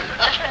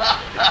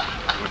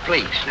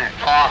 Please.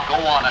 Oh, go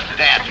on, it's a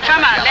dance.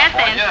 Come on, let's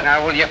dance.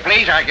 Now, will you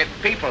please? I get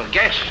people,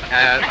 guests.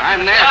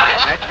 I'm there.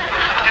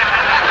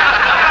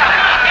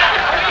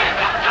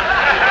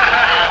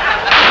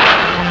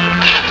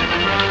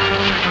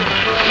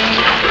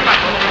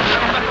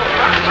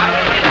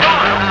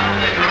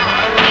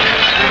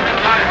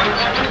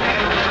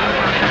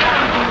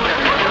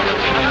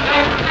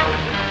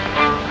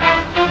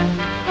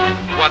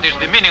 What is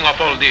the meaning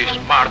of all this,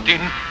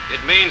 Martin?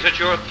 It means that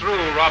you're through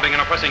robbing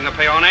and oppressing the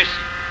peones.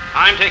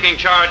 I'm taking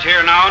charge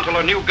here now until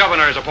a new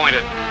governor is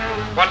appointed.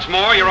 What's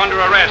more, you're under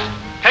arrest.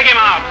 Take him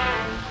out.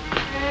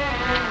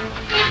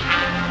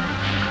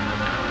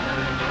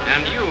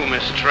 And you,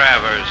 Miss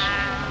Travers,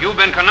 you've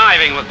been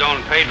conniving with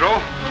Don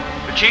Pedro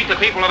to cheat the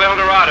people of El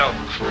Dorado.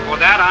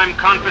 For that, I'm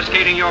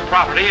confiscating your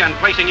property and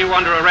placing you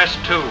under arrest,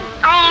 too.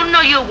 Oh,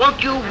 no, you won't,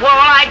 you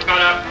wall-eyed.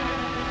 Shut up.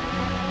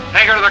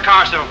 Take her to the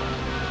castle.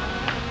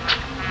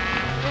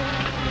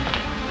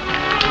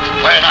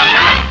 Wait a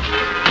minute.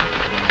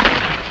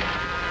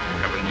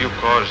 Haven't you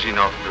caused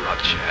enough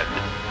bloodshed?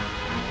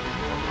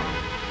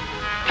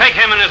 Take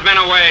him and his men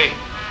away.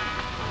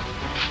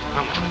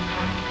 Come on.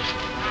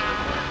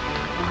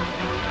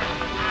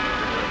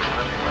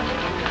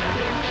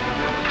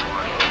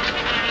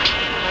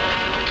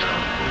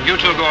 You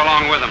two go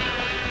along with him.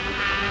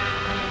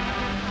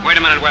 Wait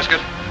a minute,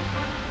 Westcott.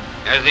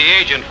 As the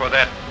agent for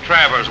that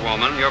Travers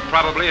woman, you're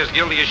probably as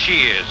guilty as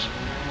she is.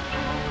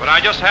 But I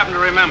just happen to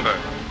remember,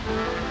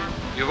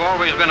 you've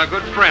always been a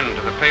good friend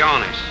to the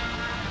peones.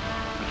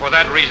 And for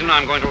that reason,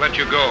 I'm going to let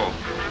you go.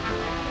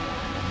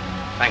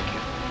 Thank you.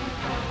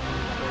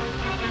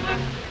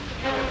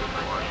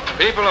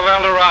 People of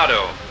El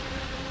Dorado,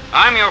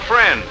 I'm your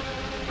friend.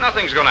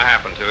 Nothing's going to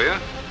happen to you.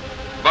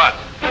 But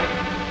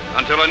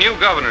until a new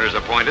governor is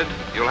appointed,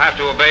 you'll have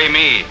to obey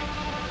me.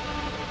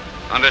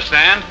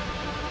 Understand?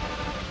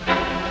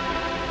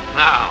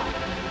 Now,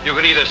 you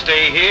can either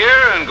stay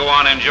here and go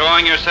on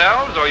enjoying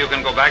yourselves, or you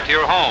can go back to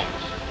your homes.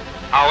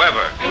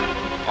 However,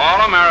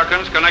 all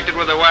Americans connected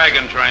with the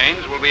wagon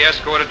trains will be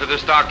escorted to the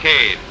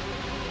stockade.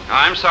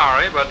 I'm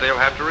sorry, but they'll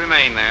have to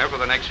remain there for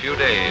the next few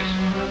days.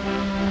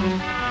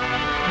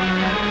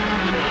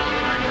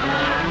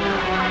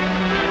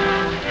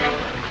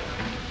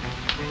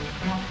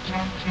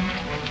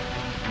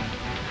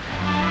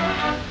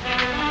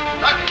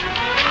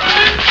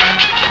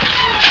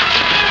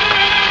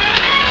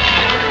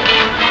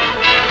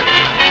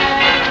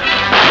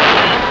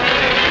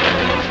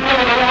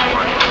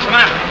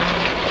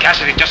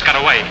 Cassidy just got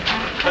away.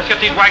 Let's get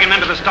these wagon men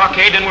to the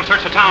stockade, then we'll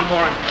search the town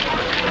for him.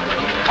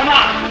 Come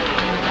on.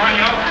 Come on,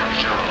 you.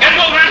 Get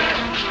moving.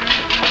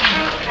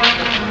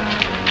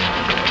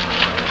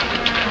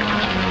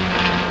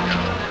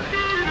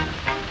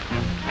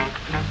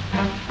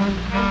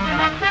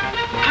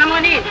 Come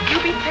on in. You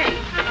be paid.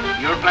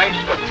 Your place?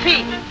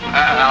 See.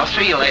 I'll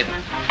see you later.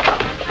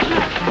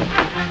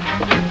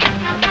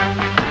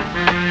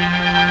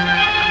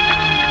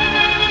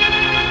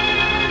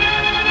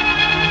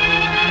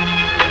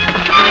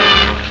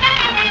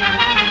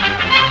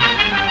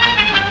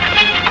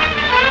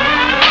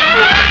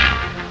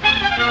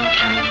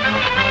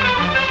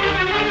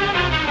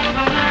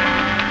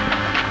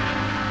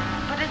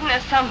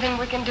 something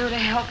we can do to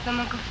help them,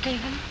 Uncle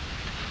Stephen?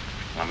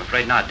 Well, I'm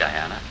afraid not,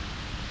 Diana.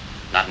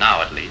 Not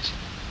now, at least.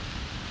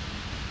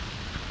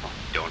 Oh,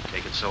 don't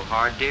take it so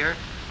hard, dear.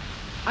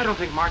 I don't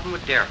think Martin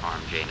would dare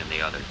harm Jane and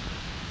the others.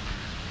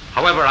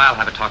 However, I'll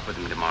have a talk with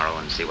him tomorrow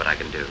and see what I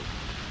can do.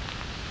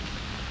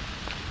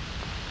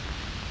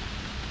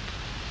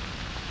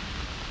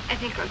 I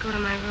think I'll go to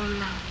my room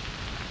now.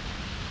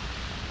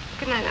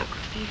 Good night, Uncle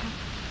Stephen.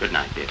 Good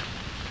night, dear.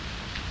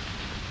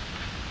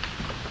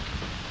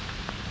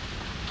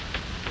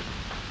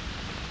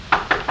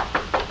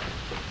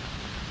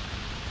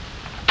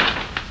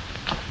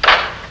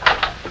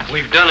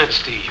 We've done it,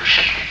 Steve.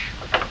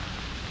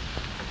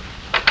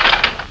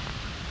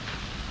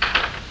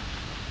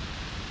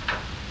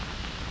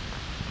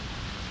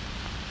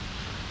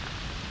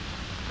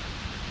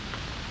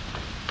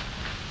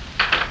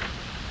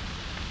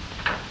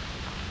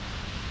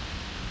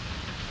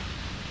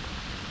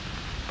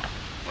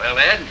 Well,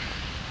 Ed,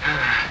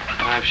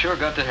 I've sure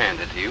got to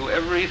hand it to you.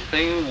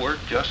 Everything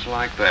worked just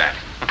like that.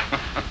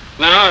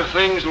 Now, if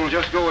things will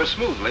just go as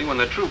smoothly when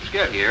the troops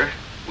get here,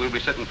 we'll be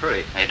sitting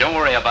pretty. Hey, don't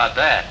worry about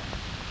that.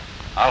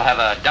 I'll have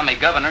a dummy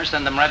governor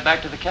send them right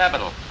back to the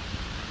capital.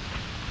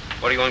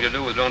 What are you going to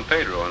do with Don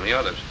Pedro and the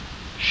others?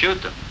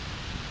 Shoot them.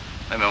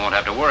 Then we won't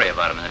have to worry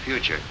about them in the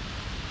future.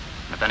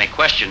 If any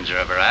questions are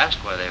ever asked,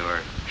 why, they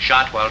were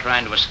shot while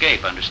trying to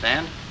escape,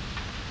 understand?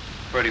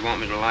 Where do you want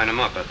me to line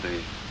them up, at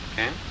the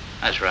camp?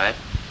 That's right.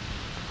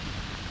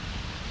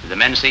 Did the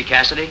men see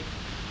Cassidy?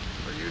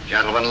 Were you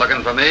gentlemen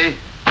looking for me?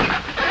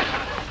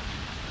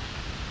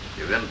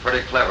 You've been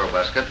pretty clever,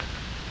 Westcott.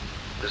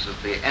 This is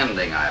the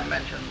ending I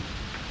mentioned.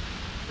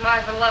 My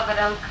beloved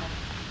uncle.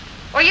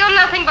 Well, you're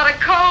nothing but a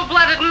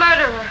cold-blooded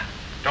murderer.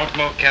 Don't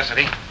move,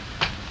 Cassidy.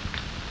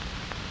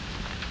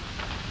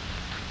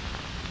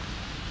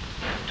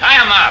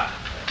 Tie him up.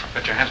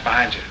 Put your hands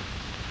behind you.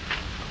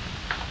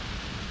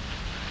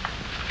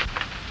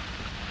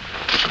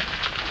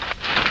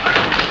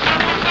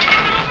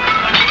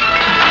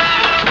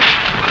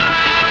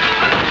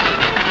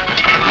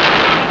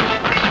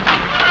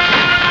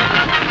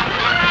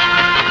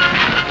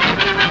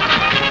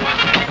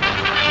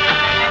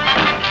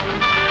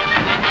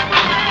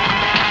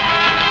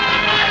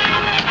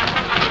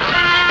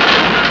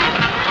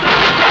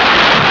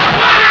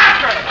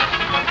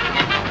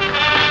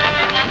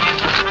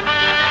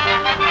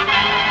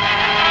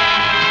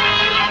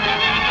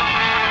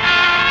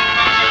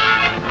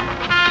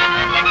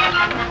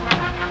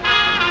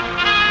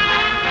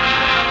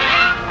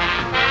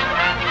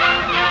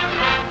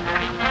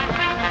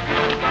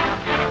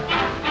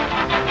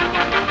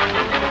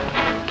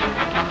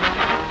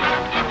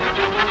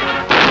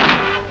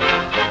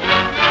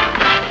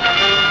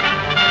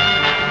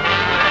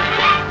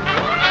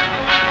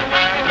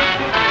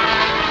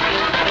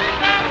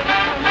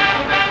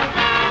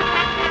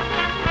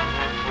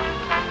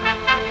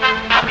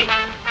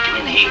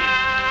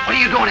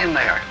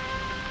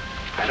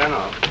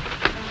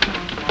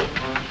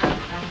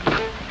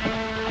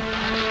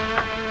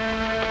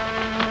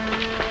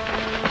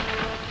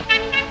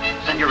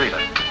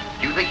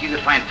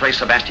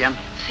 Sebastian?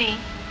 Si.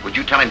 Would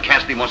you tell him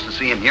Cassidy wants to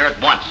see him here at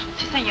once?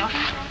 Si, senor.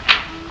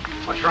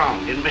 What's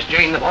wrong? Didn't Miss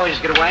Jane and the boys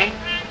get away?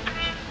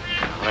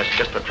 Well, that's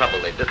just the trouble.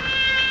 They didn't.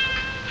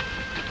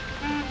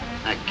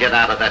 Now get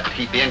out of that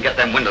teepee and get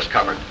them windows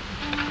covered.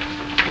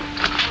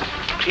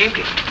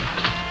 Teepee?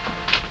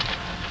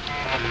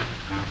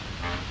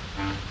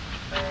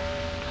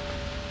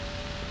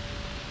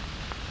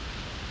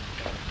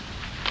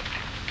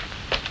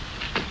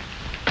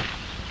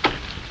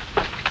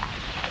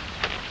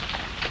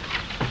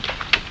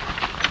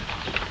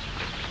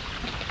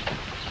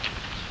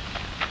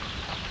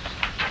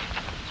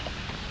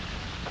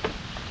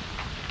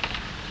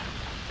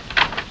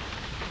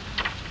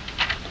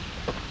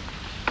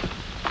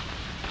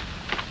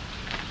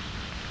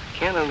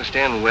 I can't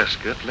understand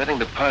Westcott letting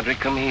the Padre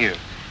come here.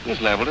 He's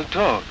liable to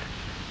talk.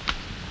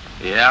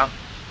 Yeah?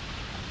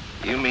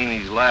 You mean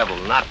he's liable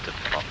not to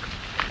talk?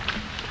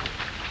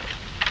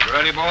 You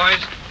ready,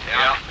 boys?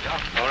 Yeah.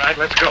 All right,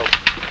 let's go.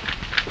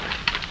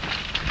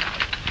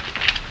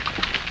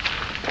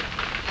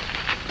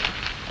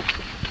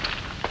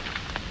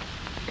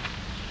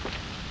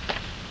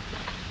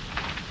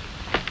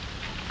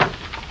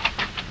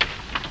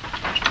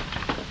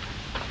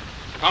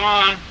 Come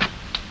on.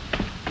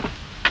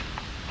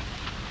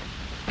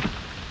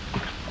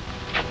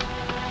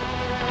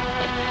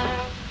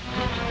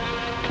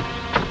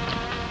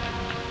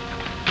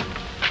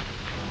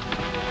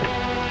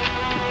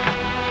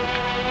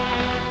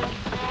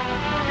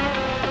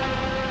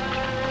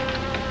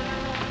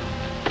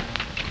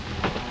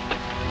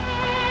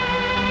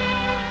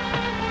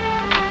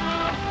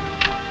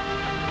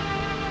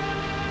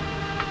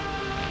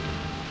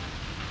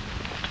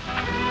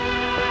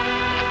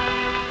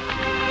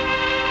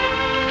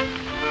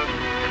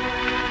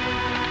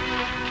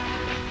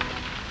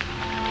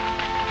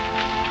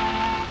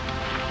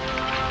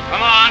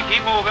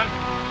 Keep moving.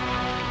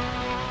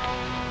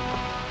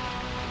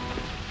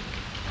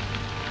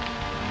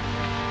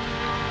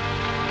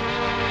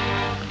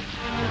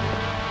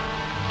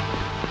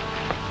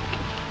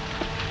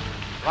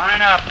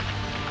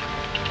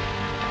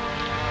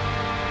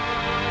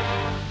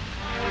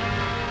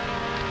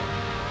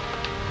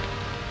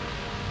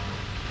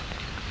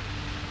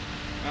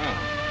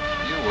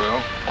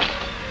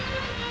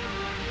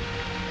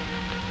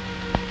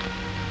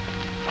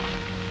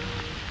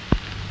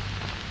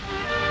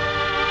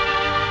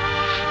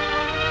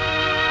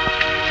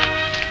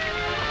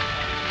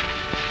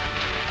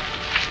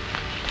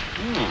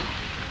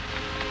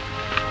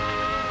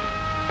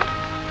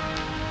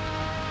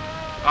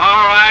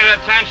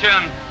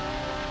 Attention.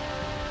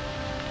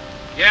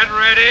 Get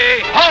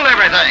ready. Hold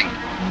everything.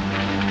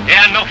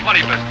 Yeah, no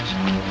funny business.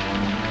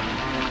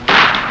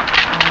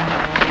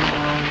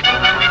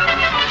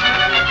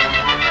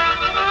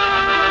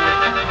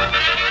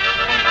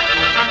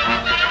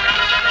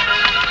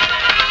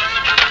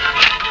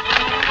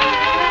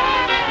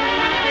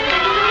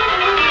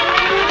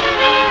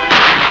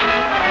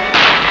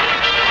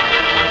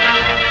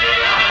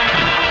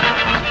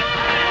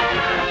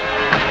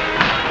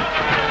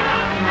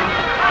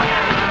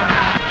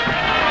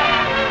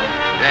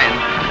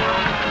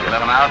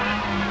 Out.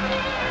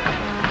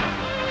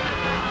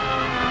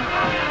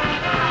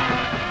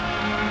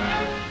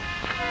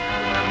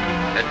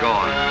 Get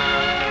going.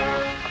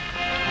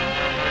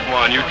 Come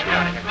on, you two.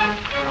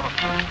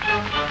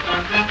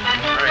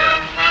 Hurry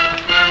up.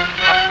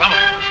 Come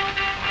on.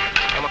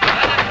 Come on.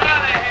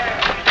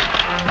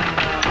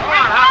 Come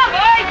on,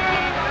 boys.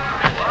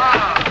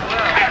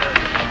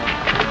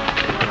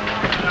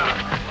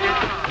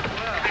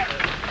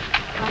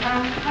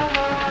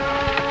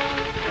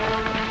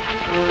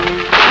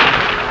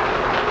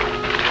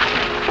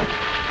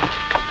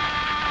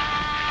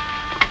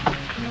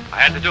 I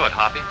had to do it,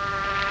 Hoppy.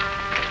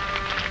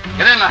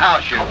 Get in the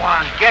house, you. Come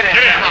on, get in.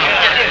 Come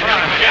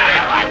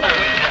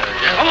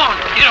on,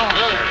 get on.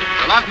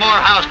 There's a lot more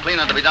house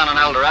cleaning to be done in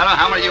El Dorado.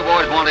 How many of you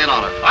boys want in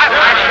on it?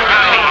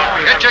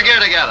 Get your gear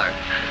together.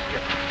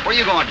 Where are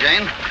you going,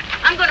 Jane?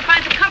 I'm going to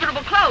find some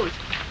comfortable clothes.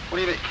 What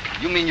do you mean?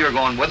 You mean you're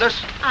going with us?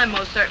 I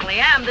most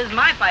certainly am. This is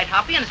my fight,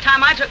 Hoppy, and it's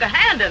time I took a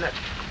hand in it.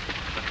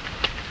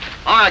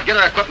 All right, get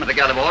our equipment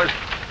together, boys.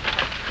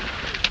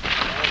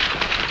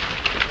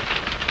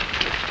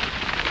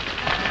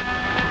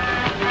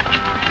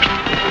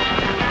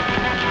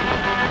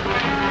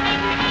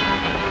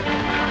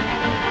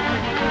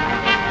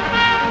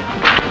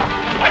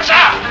 What's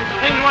up?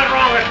 Things went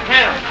wrong with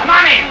Tim. Come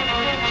on in.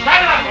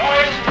 Start it up,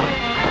 boys.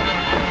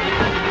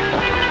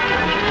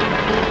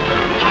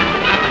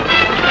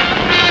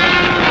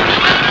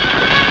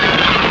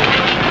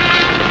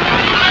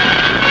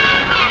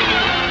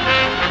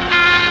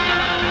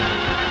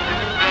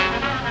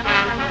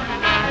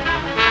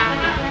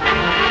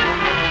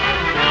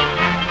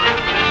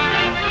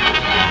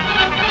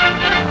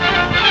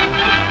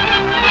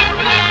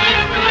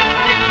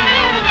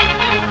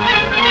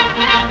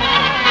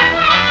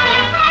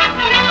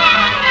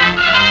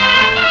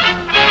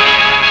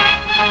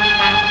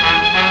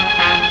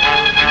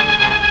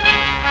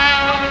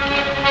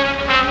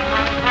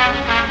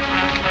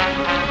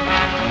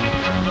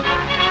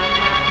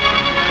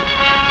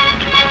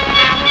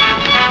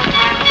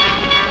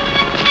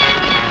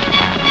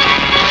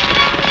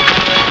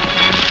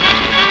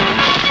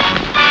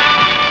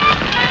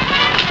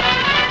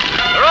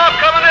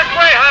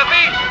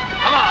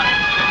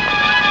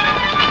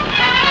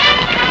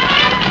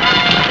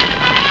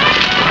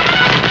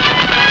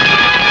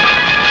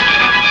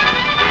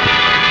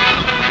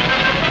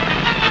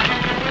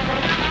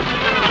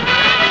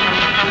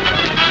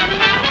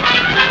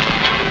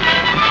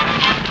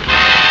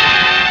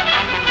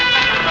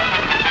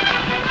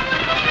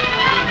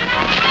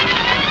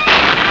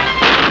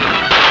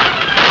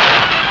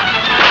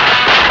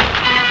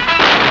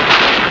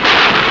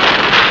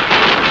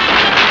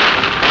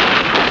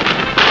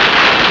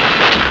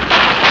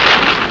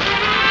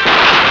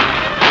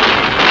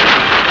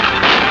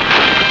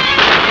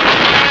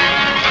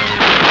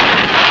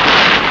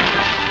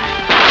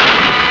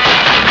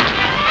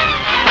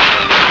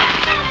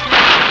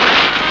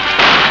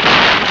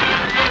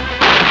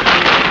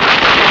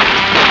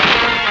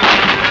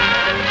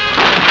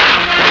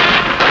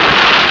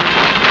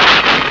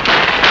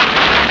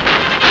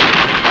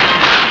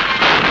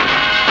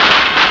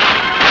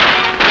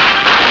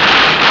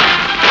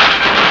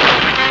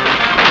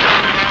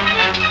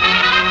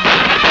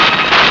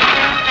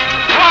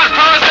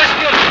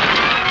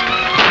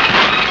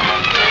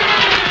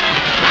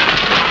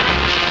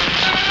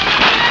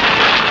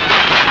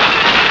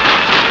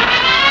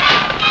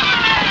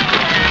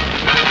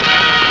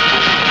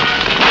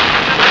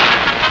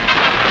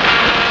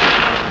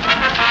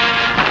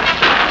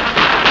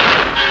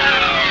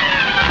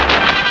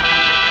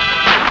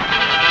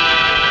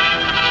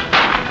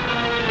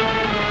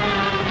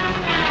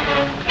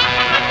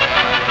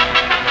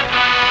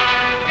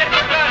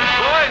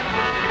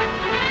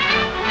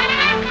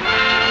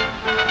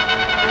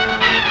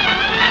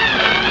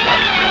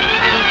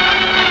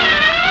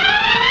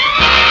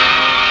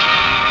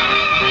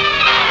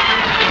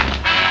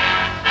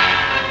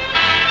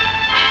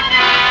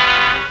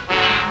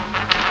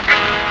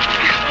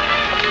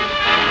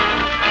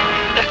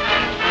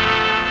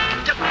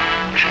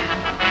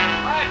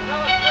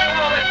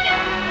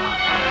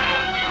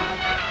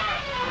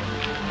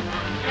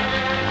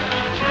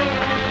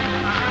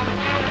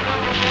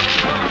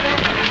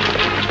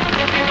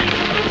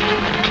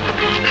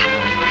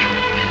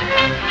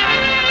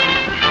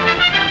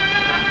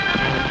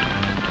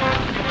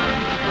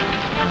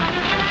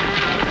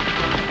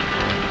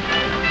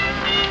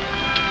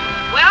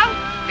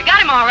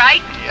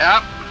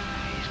 Yep.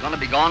 He's going to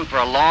be gone for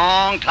a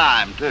long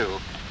time, too.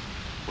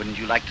 Wouldn't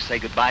you like to say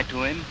goodbye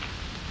to him?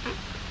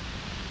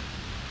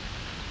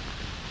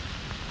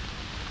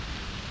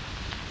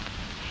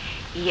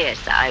 Yes,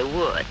 I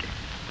would.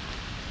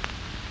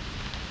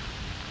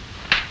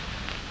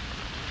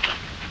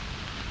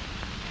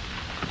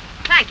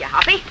 Thank you,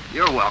 Hoppy.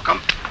 You're welcome.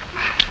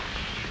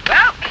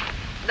 Well,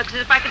 looks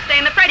as if I could stay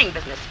in the freighting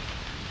business.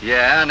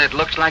 Yeah, and it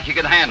looks like you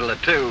can handle it,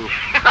 too.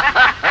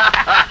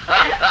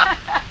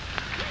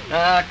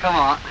 Come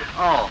on.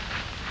 Oh.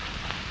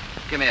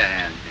 Give me a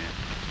hand here.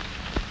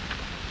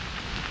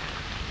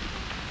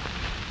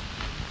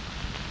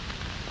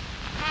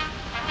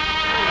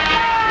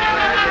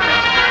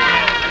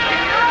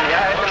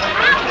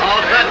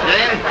 All set,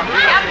 Jane.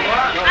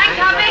 Thanks,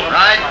 Hoppy.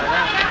 Right.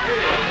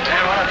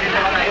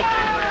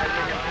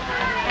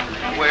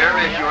 Where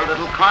is your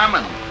little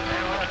Carmen?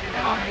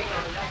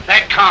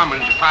 That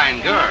Carmen's a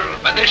fine girl,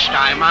 but this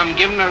time I'm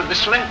giving her the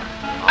slip.